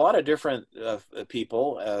there's a lot of different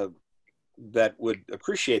people that would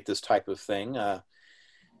appreciate this type of thing.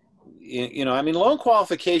 Loan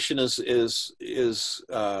qualification is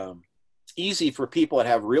easy for people that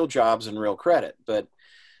have real jobs and real credit, but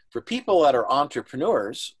for people that are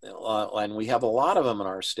entrepreneurs, and we have a lot of them in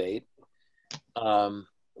our state,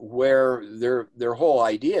 where their whole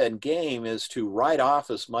idea and game is to write off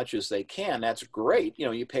as much as they can. That's great.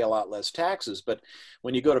 You pay a lot less taxes, but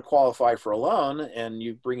when you go to qualify for a loan and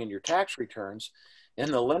you bring in your tax returns,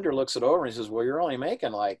 and the lender looks it over and says, well, you're only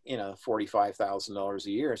making like, $45,000 a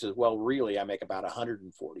year. He says, well, really, I make about $145,000.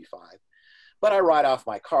 But I write off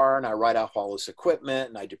my car and I write off all this equipment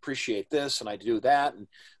and I depreciate this and I do that. And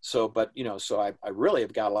so, so I really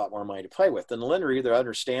have got a lot more money to play with. And the lender either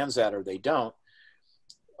understands that or they don't,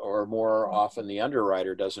 or more often the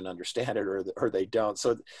underwriter doesn't understand it or they don't.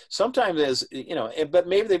 So sometimes but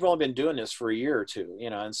maybe they've only been doing this for a year or two,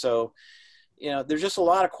 and so, there's just a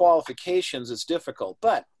lot of qualifications. It's difficult,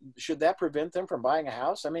 but should that prevent them from buying a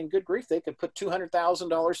house? Good grief, they could put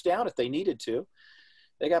 $200,000 down if they needed to.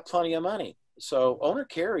 They got plenty of money. So owner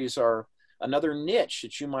carries are another niche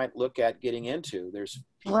that you might look at getting into. There's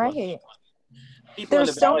right. People There's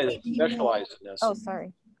in the so valley many that people. specialize in this. Oh,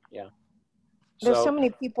 sorry. Yeah. There's So so many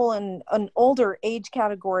people in an older age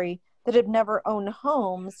category that have never owned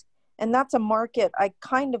homes, and that's a market I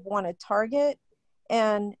kind of want to target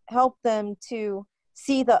and help them to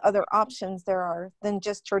see the other options there are than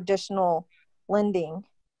just traditional lending.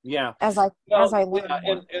 yeah. As I learn Yeah,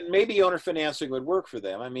 more. and maybe owner financing would work for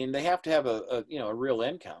them. I mean, they have to have a real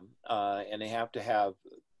income, and they have to have,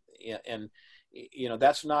 and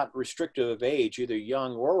that's not restrictive of age, either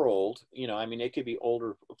young or old. I mean, it could be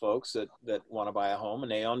older folks that want to buy a home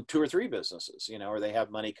and they own 2 or 3 businesses, or they have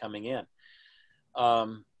money coming in.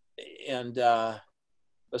 And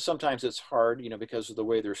but sometimes it's hard, because of the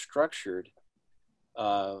way they're structured.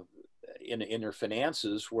 In their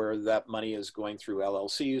finances, where that money is going through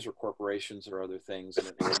LLCs or corporations or other things, and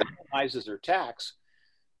it minimizes their tax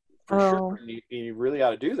for sure. And you really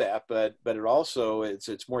ought to do that, but it also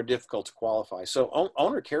it's more difficult to qualify. So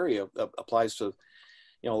owner carry applies to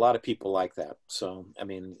a lot of people like that. So I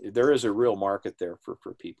mean, there is a real market there for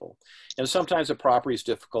people, and sometimes a property is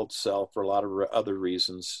difficult to sell for a lot of other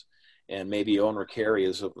reasons, and maybe owner carry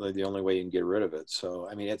is the only way you can get rid of it. So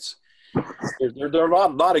I mean, there are a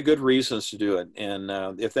lot of good reasons to do it.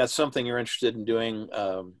 And if that's something you're interested in doing,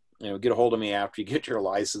 get a hold of me after you get your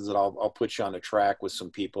license, and I'll put you on a track with some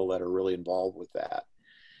people that are really involved with that.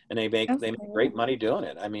 And they make great money doing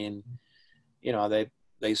it. I mean,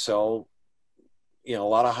 they sell, a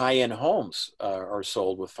lot of high-end homes are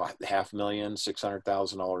sold with $500,000,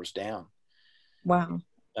 $600,000 down. Wow.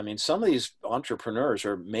 I mean, some of these entrepreneurs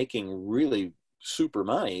are making really super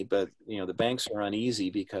money, but the banks are uneasy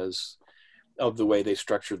because of the way they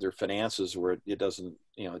structured their finances, where it doesn't,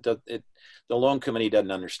 the loan committee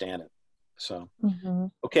doesn't understand it. So,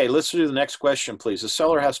 Okay, let's do the next question, please. The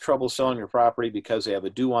seller has trouble selling your property because they have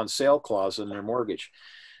a due on sale clause in their mortgage.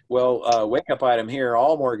 Well, wake up item here,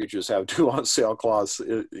 all mortgages have due on sale clause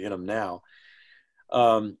in them now.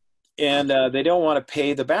 And they don't want to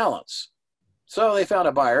pay the balance. So they found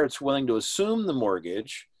a buyer that's willing to assume the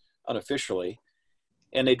mortgage unofficially,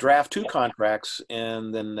 and they draft 2 contracts,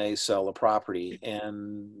 and then they sell the property.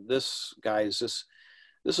 And this, guys, this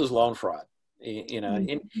is loan fraud.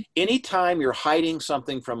 Anytime you're hiding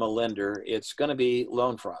something from a lender, it's going to be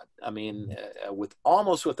loan fraud. I mean,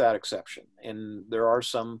 almost without exception. And there are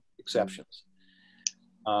some exceptions,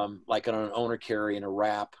 like an owner carry and a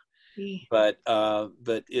wrap. But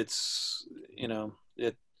it's,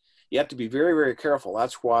 you have to be very, very careful.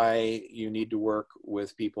 That's why you need to work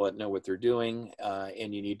with people that know what they're doing,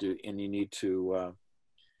 and you need to,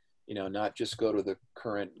 not just go to the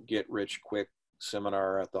current get rich quick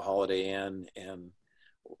seminar at the Holiday Inn and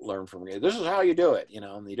learn from it. This is how you do it,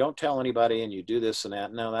 and you don't tell anybody, and you do this and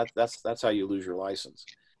that. No, that's how you lose your license.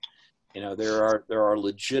 There are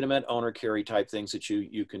legitimate owner carry type things that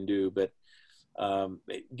you can do, but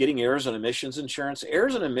getting errors and omissions insurance.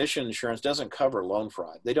 Errors and omission insurance doesn't cover loan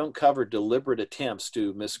fraud. They don't cover deliberate attempts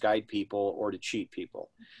to misguide people or to cheat people.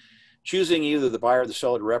 Choosing either the buyer or the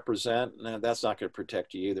seller to represent, that's not going to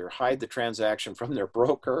protect you either. Hide the transaction from their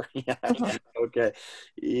broker. Okay,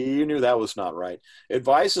 you knew that was not right.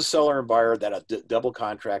 Advise the seller and buyer that a double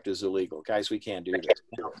contract is illegal. Guys, we can't do this.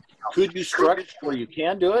 Could you structure where you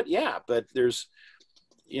can do it? Yeah, but there's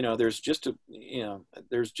just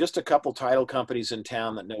a couple title companies in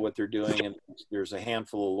town that know what they're doing, and there's a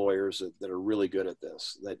handful of lawyers that are really good at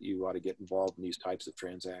this, that you ought to get involved in these types of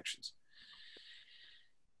transactions.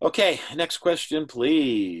 Okay, next question,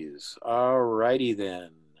 please. All righty then.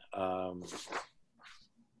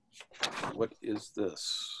 What is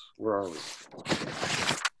this? Where are we?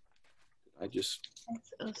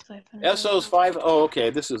 SO's 5. Oh, okay.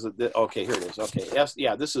 This is okay. Here it is.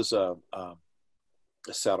 Okay. This is a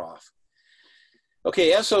set off.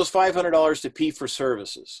 Okay, SO's $500 to P for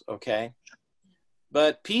services. Okay,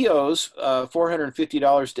 but PO's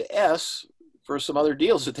 $450 to S for some other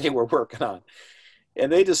deals that they were working on,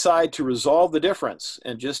 and they decide to resolve the difference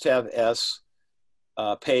and just have S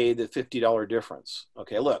pay the $50 difference.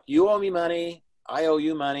 Okay, look, you owe me money, I owe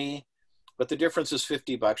you money, but the difference is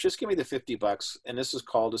 $50. Just give me the $50, and this is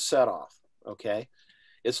called a set off. Okay,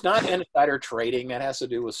 it's not insider trading. That has to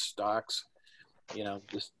do with stocks.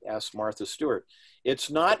 Just ask Martha Stewart. It's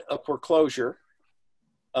not a foreclosure.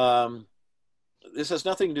 This has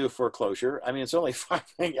nothing to do with foreclosure. I mean, it's only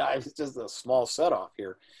it's just a small set off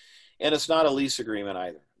here. And it's not a lease agreement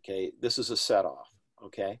either. Okay. This is a set off.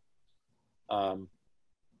 Okay.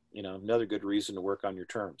 Another good reason to work on your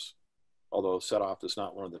terms. Although set off is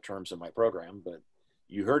not one of the terms in my program, but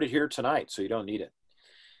you heard it here tonight, so you don't need it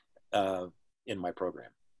in my program.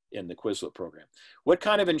 In the Quizlet program. What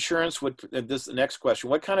kind of insurance would, this is the next question,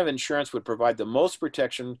 what kind of insurance would provide the most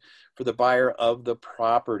protection for the buyer of the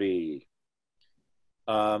property?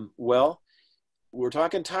 Well, we're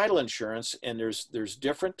talking title insurance, and there's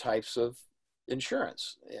different types of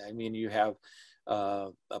insurance. I mean, you have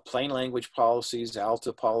plain language policies,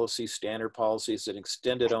 ALTA policies, standard policies, and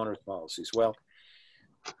extended owner policies. Well,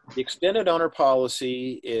 the extended owner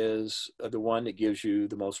policy is the one that gives you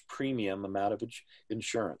the most premium amount of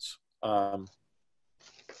insurance.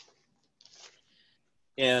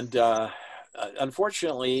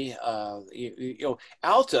 Unfortunately,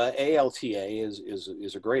 ALTA, A-L-T-A,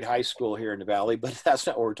 is a great high school here in the Valley, but that's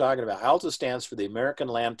not what we're talking about. ALTA stands for the American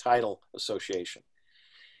Land Title Association.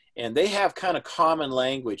 And they have kind of common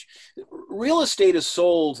language. Real estate is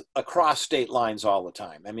sold across state lines all the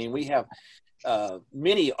time. I mean, we have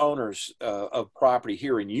many owners of property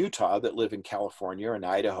here in Utah that live in California and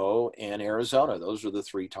Idaho and Arizona. Those are the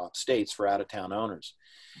 3 top states for out-of-town owners.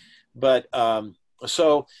 But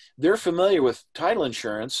so they're familiar with title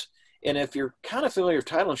insurance. And if you're kind of familiar with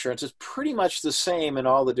title insurance, it's pretty much the same in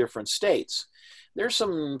all the different states. There's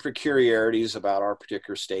some peculiarities about our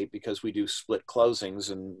particular state because we do split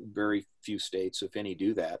closings, and very few states, if any,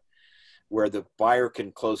 do that, where the buyer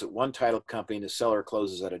can close at one title company and the seller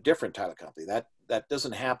closes at a different title company. That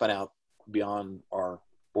doesn't happen out beyond our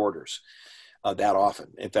borders that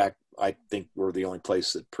often. In fact, I think we're the only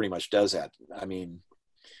place that pretty much does that. I mean,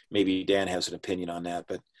 maybe Dan has an opinion on that,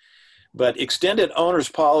 but extended owners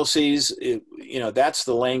policies, that's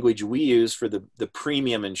the language we use for the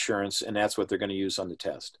premium insurance, and that's what they're going to use on the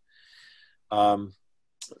test.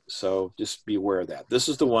 So just be aware of that. This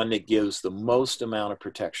is the one that gives the most amount of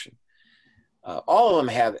protection. All of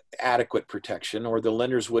them have adequate protection, or the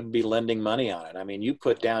lenders wouldn't be lending money on it. I mean, you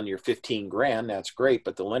put down your 15 grand, that's great,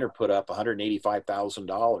 but the lender put up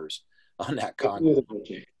 $185,000 on that contract.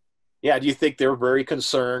 Yeah, do you think they're very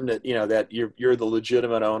concerned that that you're the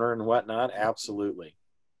legitimate owner and whatnot? Absolutely.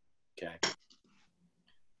 Okay.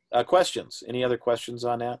 Questions? Any other questions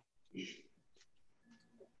on that?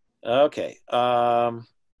 Okay.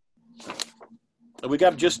 We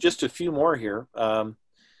got just a few more here.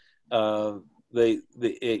 The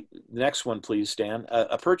next one, please, Stan.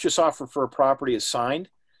 A purchase offer for a property is signed,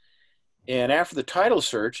 and after the title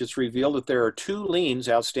search, it's revealed that there are 2 liens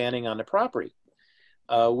outstanding on the property.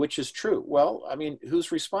 Which is true. Well, I mean,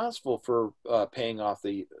 who's responsible for paying off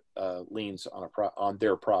the liens on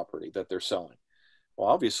their property that they're selling? Well,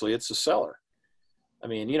 obviously, it's the seller. I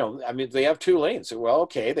mean, they have 2 liens. Well,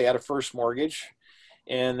 okay, they had a first mortgage,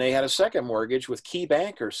 and they had a second mortgage with Key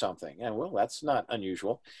Bank or something. And well, that's not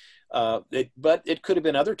unusual. But it could have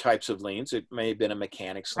been other types of liens. It may have been a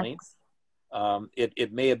mechanic's lien.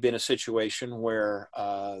 It may have been a situation where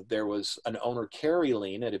there was an owner carry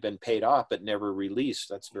lien that had been paid off but never released.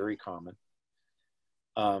 That's very common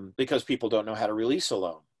because people don't know how to release a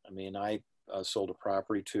loan. I mean, I sold a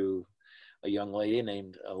property to a young lady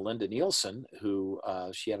named Linda Nielsen, who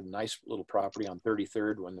she had a nice little property on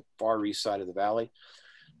 33rd on the far east side of the valley.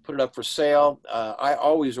 Put it up for sale. I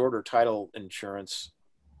always order title insurance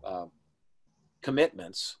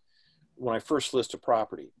commitments when I first list a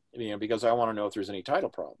property. Because I want to know if there's any title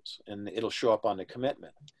problems, and it'll show up on the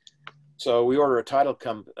commitment. So we order a title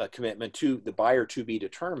commitment to the buyer to be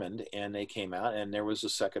determined, and they came out, and there was a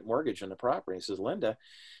second mortgage on the property. He says, Linda,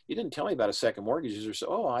 you didn't tell me about a second mortgage. He says,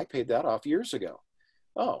 oh, I paid that off years ago.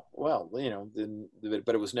 Oh, well,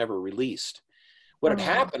 but it was never released. What had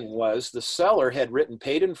happened was the seller had written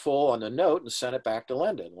paid in full on the note and sent it back to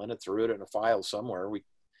Linda. And Linda threw it in a file somewhere.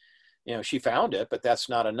 She found it, but that's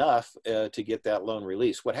not enough to get that loan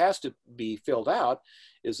released. What has to be filled out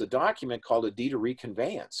is a document called a deed of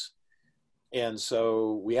reconveyance. And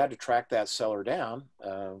so we had to track that seller down.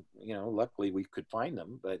 Luckily we could find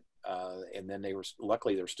them, but and then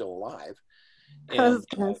luckily they're still alive. And, I was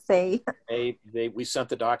going to say. We sent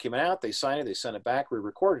the document out, they signed it, they sent it back, we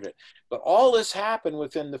recorded it. But all this happened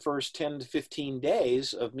within the first 10 to 15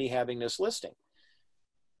 days of me having this listing.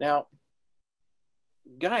 Now,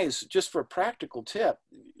 guys, just for a practical tip,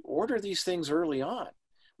 order these things early on.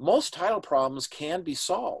 Most title problems can be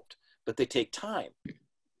solved, but they take time.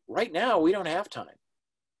 Right now, we don't have time.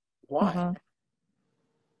 Why?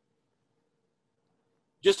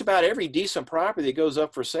 Just about every decent property that goes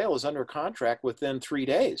up for sale is under contract within 3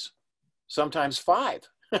 days, sometimes 5.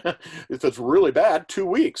 If it's really bad, 2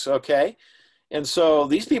 weeks, okay? And so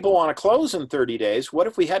these people want to close in 30 days. What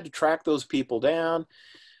if we had to track those people down?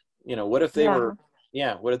 What if they were...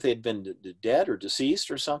 Yeah, what if they had been dead or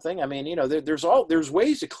deceased or something? I mean, there's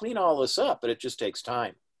ways to clean all this up, but it just takes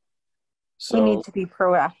time. So we need to be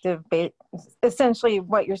proactive. Essentially,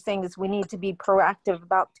 what you're saying is we need to be proactive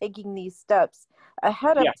about taking these steps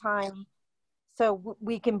ahead of time so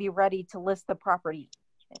we can be ready to list the property.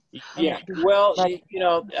 Yeah, well, you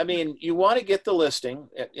know, I mean, you want to get the listing.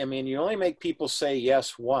 I mean, you only make people say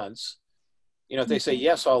yes once. You know, if they say,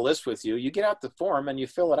 yes, I'll list with you, you get out the form and you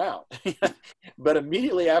fill it out. But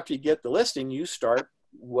immediately after you get the listing, you start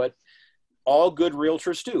what all good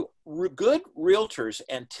realtors do. Good realtors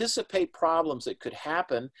anticipate problems that could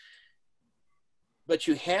happen, but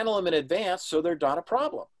you handle them in advance so they're not a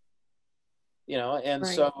problem. You know, and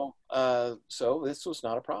so this was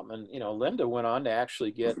not a problem. And, you know, Linda went on to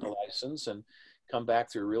actually get a license and come back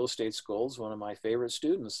through real estate schools, one of my favorite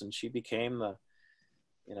students. And she became the,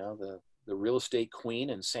 you know, the real estate queen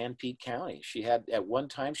in San Pete County. She had, at one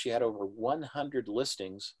time, she had over 100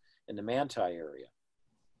 listings in the Manti area.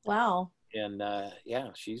 Wow. And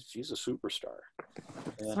yeah, she's a superstar.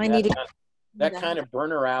 And I need that kind of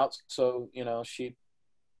burned her out. So, you know, she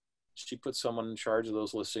put someone in charge of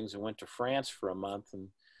those listings and went to France for a month, and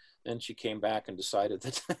then she came back and decided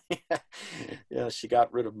that you know, she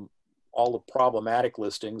got rid of all the problematic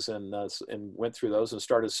listings and went through those and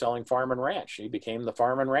started selling farm and ranch. She became the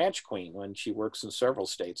farm and ranch queen when she works in several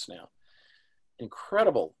states now.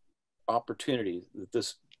 Incredible opportunity that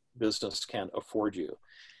this business can afford you.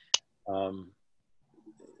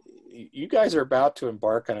 You guys are about to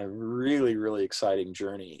embark on a really, really exciting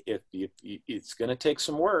journey. It's going to take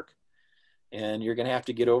some work, and you're going to have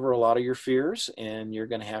to get over a lot of your fears, and you're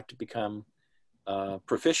going to have to become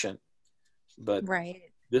proficient. But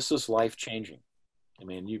this is life changing. I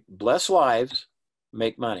mean, you bless lives,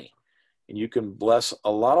 make money, and you can bless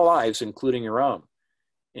a lot of lives, including your own,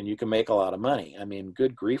 and you can make a lot of money. I mean,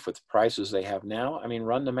 good grief with the prices they have now. I mean,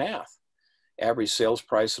 run the math. Average sales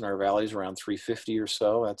price in our valley is around $350 or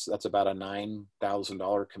so. That's about a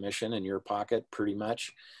 $9,000 commission in your pocket, pretty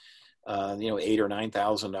much. You know, $8,000 or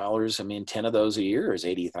 $9,000. I mean, 10 of those a year is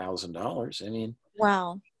 $80,000. I mean,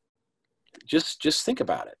 wow. Just think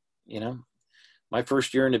about it. You know, my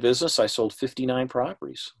first year in the business, I sold 59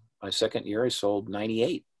 properties. My second year, I sold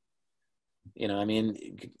 98. You know, I mean,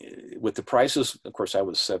 with the prices, of course, I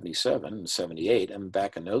was 77 and 78. I'm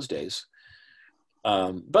back in those days.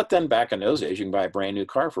 But then back in those days, you can buy a brand new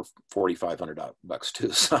car for $4,500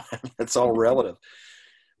 too. So I mean, it's all relative.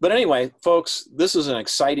 But anyway, folks, this is an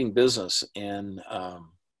exciting business. And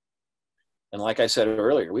like I said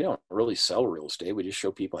earlier, we don't really sell real estate. We just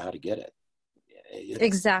show people how to get it.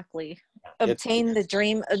 Exactly. Obtain the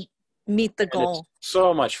dream, meet the goal. It's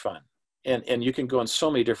so much fun. And you can go in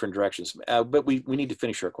so many different directions. But we need to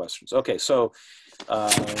finish our questions. Okay, so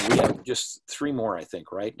we have just 3 more, I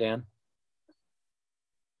think, right, Dan?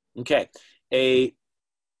 Okay.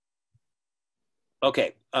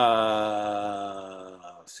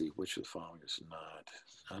 Let's see, which of the following is not,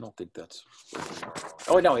 I don't think that's,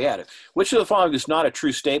 oh no, he had it. Which of the following is not a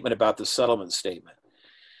true statement about the settlement statement?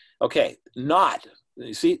 Okay, not.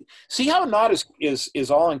 You see how not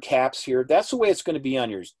is all in caps here? That's the way it's going to be on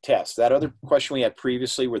your test. That other question we had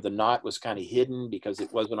previously where the not was kind of hidden because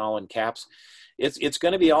it wasn't all in caps. It's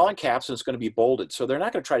going to be all in caps and it's going to be bolded. So they're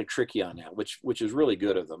not going to try to trick you on that, which is really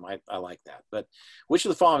good of them. I like that. But which of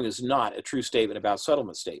the following is not a true statement about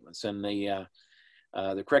settlement statements? And the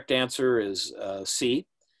correct answer is C.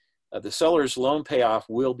 The seller's loan payoff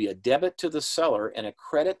will be a debit to the seller and a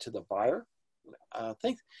credit to the buyer.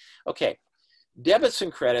 Okay, debits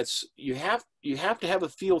and credits. You have to have a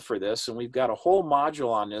feel for this, and we've got a whole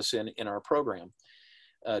module on this in our program.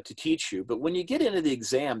 To teach you. But when you get into the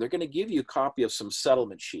exam, they're going to give you a copy of some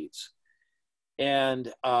settlement sheets.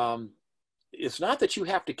 And it's not that you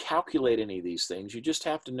have to calculate any of these things. You just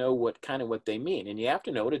have to know what they mean. And you have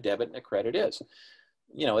to know what a debit and a credit is.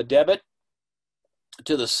 You know, a debit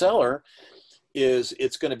to the seller is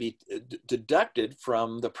it's going to be deducted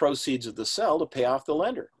from the proceeds of the sale to pay off the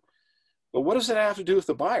lender. But what does it have to do with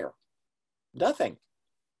the buyer? Nothing.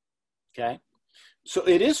 Okay. So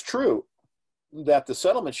it is true that the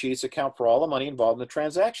settlement sheets account for all the money involved in the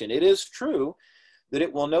transaction. It is true that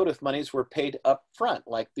it will note if monies were paid up front,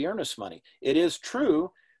 like the earnest money. It is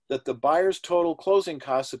true that the buyer's total closing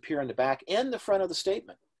costs appear in the back and the front of the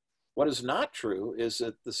statement. What is not true is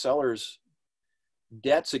that the seller's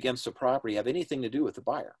debts against the property have anything to do with the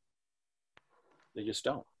buyer. They just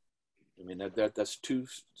don't. I mean, that's 2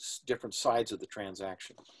 different sides of the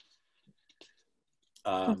transaction.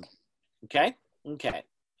 Okay.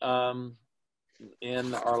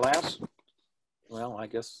 In our last, well, I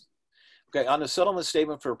guess, okay, on the settlement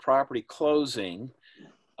statement for property closing,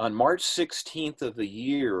 on March 16th of the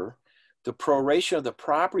year, the proration of the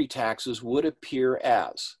property taxes would appear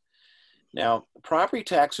as. Now, property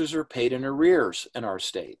taxes are paid in arrears in our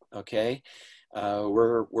state, okay?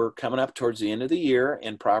 We're coming up towards the end of the year,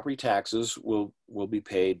 and property taxes will be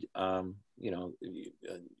paid, you know,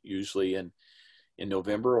 usually in in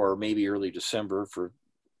November or maybe early December for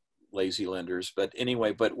lazy lenders. But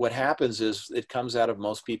anyway, but what happens is it comes out of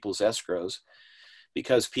most people's escrows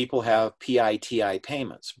because people have PITI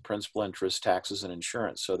payments, principal, interest, taxes, and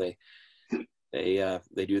insurance. So they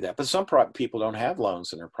do that. But some people don't have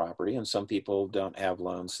loans in their property, and some people don't have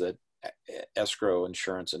loans that escrow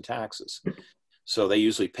insurance and taxes. So they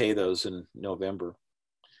usually pay those in November.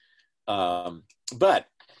 But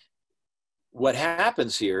what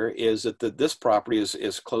happens here is that this property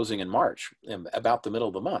is closing in March, about the middle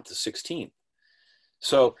of the month, the 16th.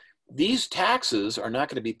 So these taxes are not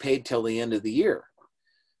going to be paid till the end of the year.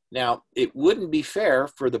 Now, it wouldn't be fair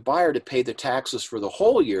for the buyer to pay the taxes for the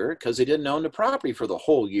whole year because they didn't own the property for the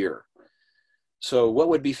whole year. So what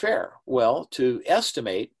would be fair? Well, to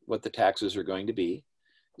estimate what the taxes are going to be,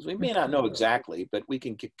 because we may not know exactly, but we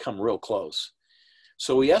can come real close.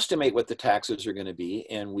 So we estimate what the taxes are going to be,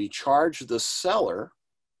 and we charge the seller,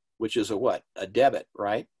 which is a what? A debit,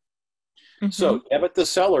 right? Mm-hmm. So debit the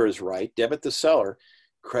seller is right. Debit the seller.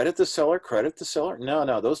 Credit the seller, credit the seller.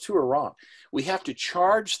 No, those two are wrong. We have to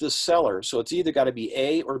charge the seller, so it's either got to be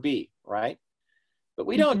A or B, right? But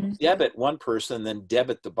we don't debit one person and then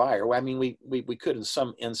debit the buyer. Well, I mean, we could in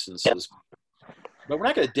some instances, but we're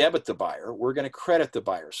not going to debit the buyer. We're going to credit the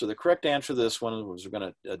buyer. So the correct answer to this one was we're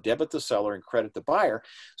going to debit the seller and credit the buyer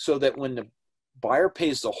so that when the buyer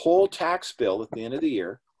pays the whole tax bill at the end of the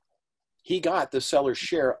year, he got the seller's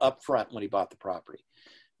share up front when he bought the property.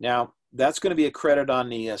 Now, that's going to be a credit on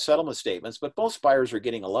the settlement statements, but most buyers are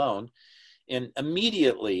getting a loan, and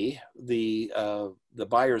immediately the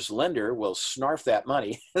buyer's lender will snarf that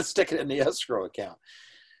money and stick it in the escrow account.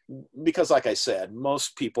 Because like I said,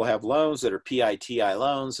 most people have loans that are PITI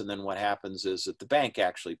loans, and then what happens is that the bank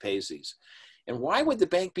actually pays these. And why would the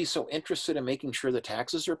bank be so interested in making sure the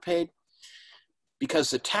taxes are paid? Because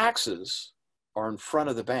the taxes are in front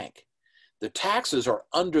of the bank. The taxes are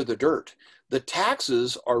under the dirt. The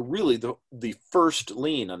taxes are really the first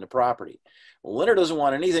lien on the property. Well, lender doesn't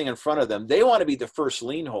want anything in front of them. They want to be the first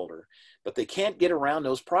lien holder, but they can't get around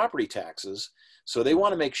those property taxes. So they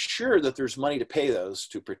want to make sure that there's money to pay those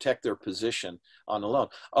to protect their position on the loan.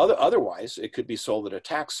 Otherwise, it could be sold at a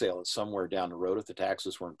tax sale at somewhere down the road if the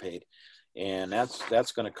taxes weren't paid. And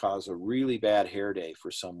that's going to cause a really bad hair day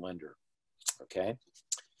for some lender. Okay,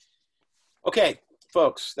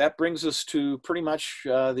 folks, that brings us to pretty much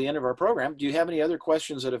the end of our program. Do you have any other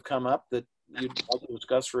questions that have come up that you'd like to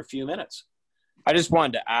discuss for a few minutes? I just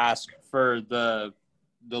wanted to ask for the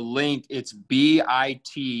link. It's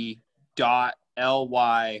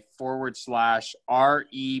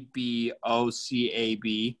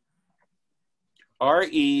bit.ly/REBOCAB.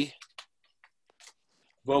 RE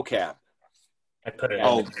vocab. I put it in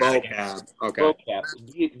vocab. Okay. Vocab.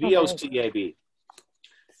 VOCAB.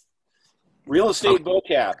 Real estate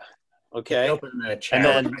vocab. Okay. Open the chat.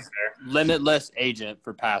 And then limitless agent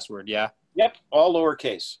for password. Yeah. Yep. All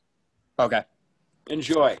lowercase. Okay.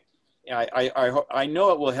 Enjoy. I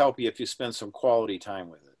know it will help you if you spend some quality time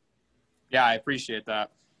with it. Yeah, I appreciate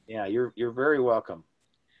that. Yeah, you're very welcome.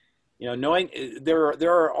 You know, knowing there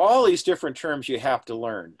are all these different terms you have to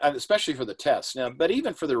learn, especially for the test. Now, but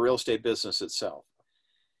even for the real estate business itself,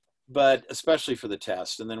 but especially for the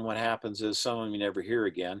test. And then what happens is some of them you never hear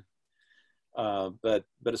again. But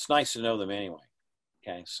it's nice to know them anyway.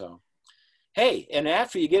 Okay, so hey, and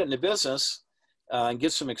after you get into business and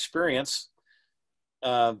get some experience,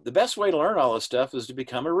 the best way to learn all this stuff is to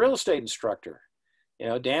become a real estate instructor. You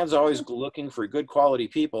know, Dan's always looking for good quality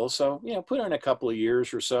people. So, you know, put in a couple of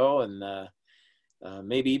years or so and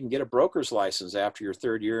maybe even get a broker's license after your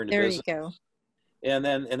third year in the business. There you go. And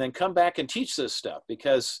then come back and teach this stuff,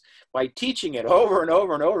 because by teaching it over and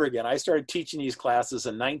over and over again, I started teaching these classes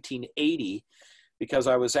in 1980 because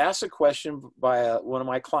I was asked a question by one of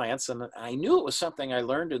my clients, and I knew it was something I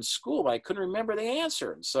learned in school, but I couldn't remember the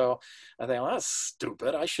answer. And so I thought, well, that's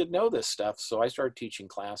stupid. I should know this stuff. So I started teaching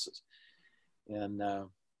classes. And,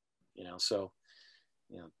 you know, so,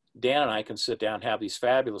 you know, Dan and I can sit down and have these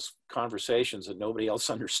fabulous conversations that nobody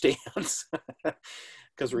else understands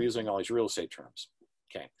because we're using all these real estate terms.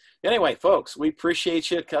 Okay. Anyway, folks, we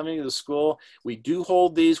appreciate you coming to the school. We do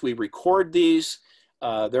hold these. We record these.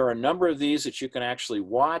 There are a number of these that you can actually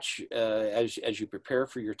watch as you prepare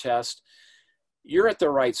for your test. You're at the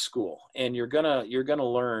right school, and you're gonna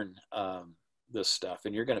learn this stuff,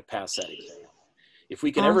 and you're gonna pass that exam. If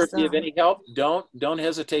we can ever give any help, don't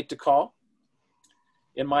hesitate to call.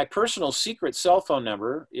 And my personal secret cell phone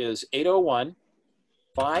number is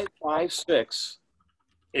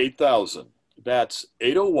 801-556-8000. That's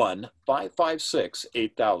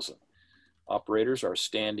 801-556-8000. Operators are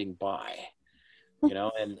standing by. You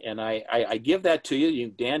know, and I give that to you.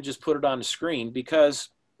 Dan just put it on the screen because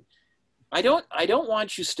I don't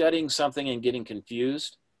want you studying something and getting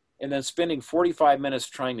confused and then spending 45 minutes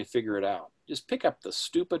trying to figure it out. Just pick up the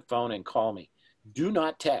stupid phone and call me. Do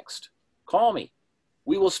not text. Call me.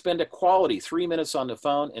 We will spend a quality 3 minutes on the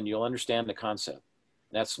phone and you'll understand the concept.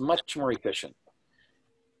 That's much more efficient.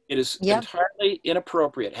 It is entirely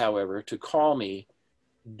inappropriate, however, to call me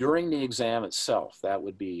during the exam itself. That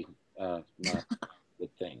would be not a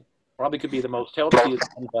good thing. Probably could be the most healthy,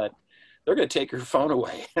 but they're going to take your phone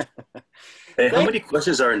away. Hey, how many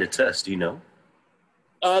questions are in the test? Do you know?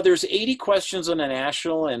 There's 80 questions on the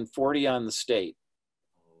national and 40 on the state.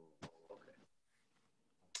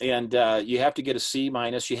 And you have to get a C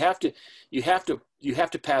minus. You have to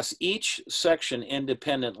pass each section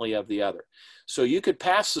independently of the other. So you could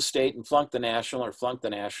pass the state and flunk the national, or flunk the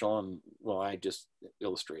national, and well, I just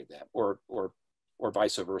illustrated that, or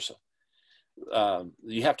vice versa.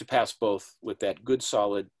 You have to pass both with that good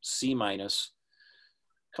solid C minus.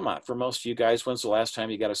 Come on, for most of you guys, when's the last time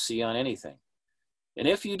you got a C on anything? And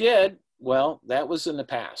if you did, well, that was in the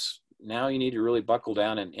past. Now you need to really buckle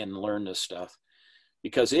down and learn this stuff,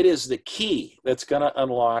 because it is the key that's going to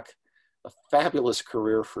unlock a fabulous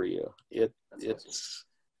career for you. It's.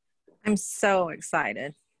 I'm so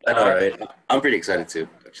excited. All right. I'm pretty excited too,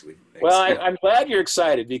 actually. Thanks. Well, I'm glad you're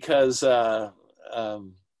excited because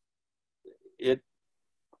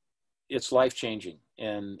it's life-changing,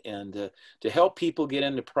 and to help people get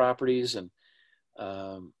into properties and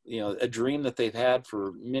a dream that they've had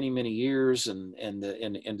for many years, and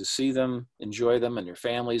to see them enjoy them and their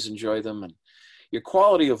families enjoy them, and your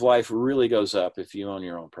quality of life really goes up if you own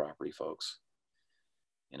your own property, folks.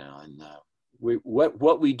 And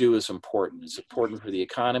what we do is important. It's important for the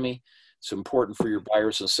economy. It's important for your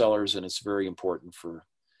buyers and sellers, and it's very important for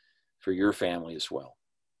your family as well.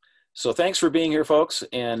 So thanks for being here, folks.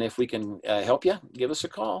 And if we can help you, give us a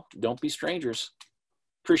call. Don't be strangers.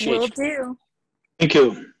 Appreciate you. Will do. Thank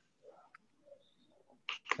you.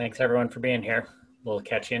 Thanks everyone for being here. We'll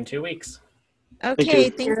catch you in 2 weeks. Okay,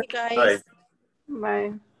 you. thank you guys. Bye.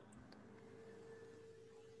 Bye.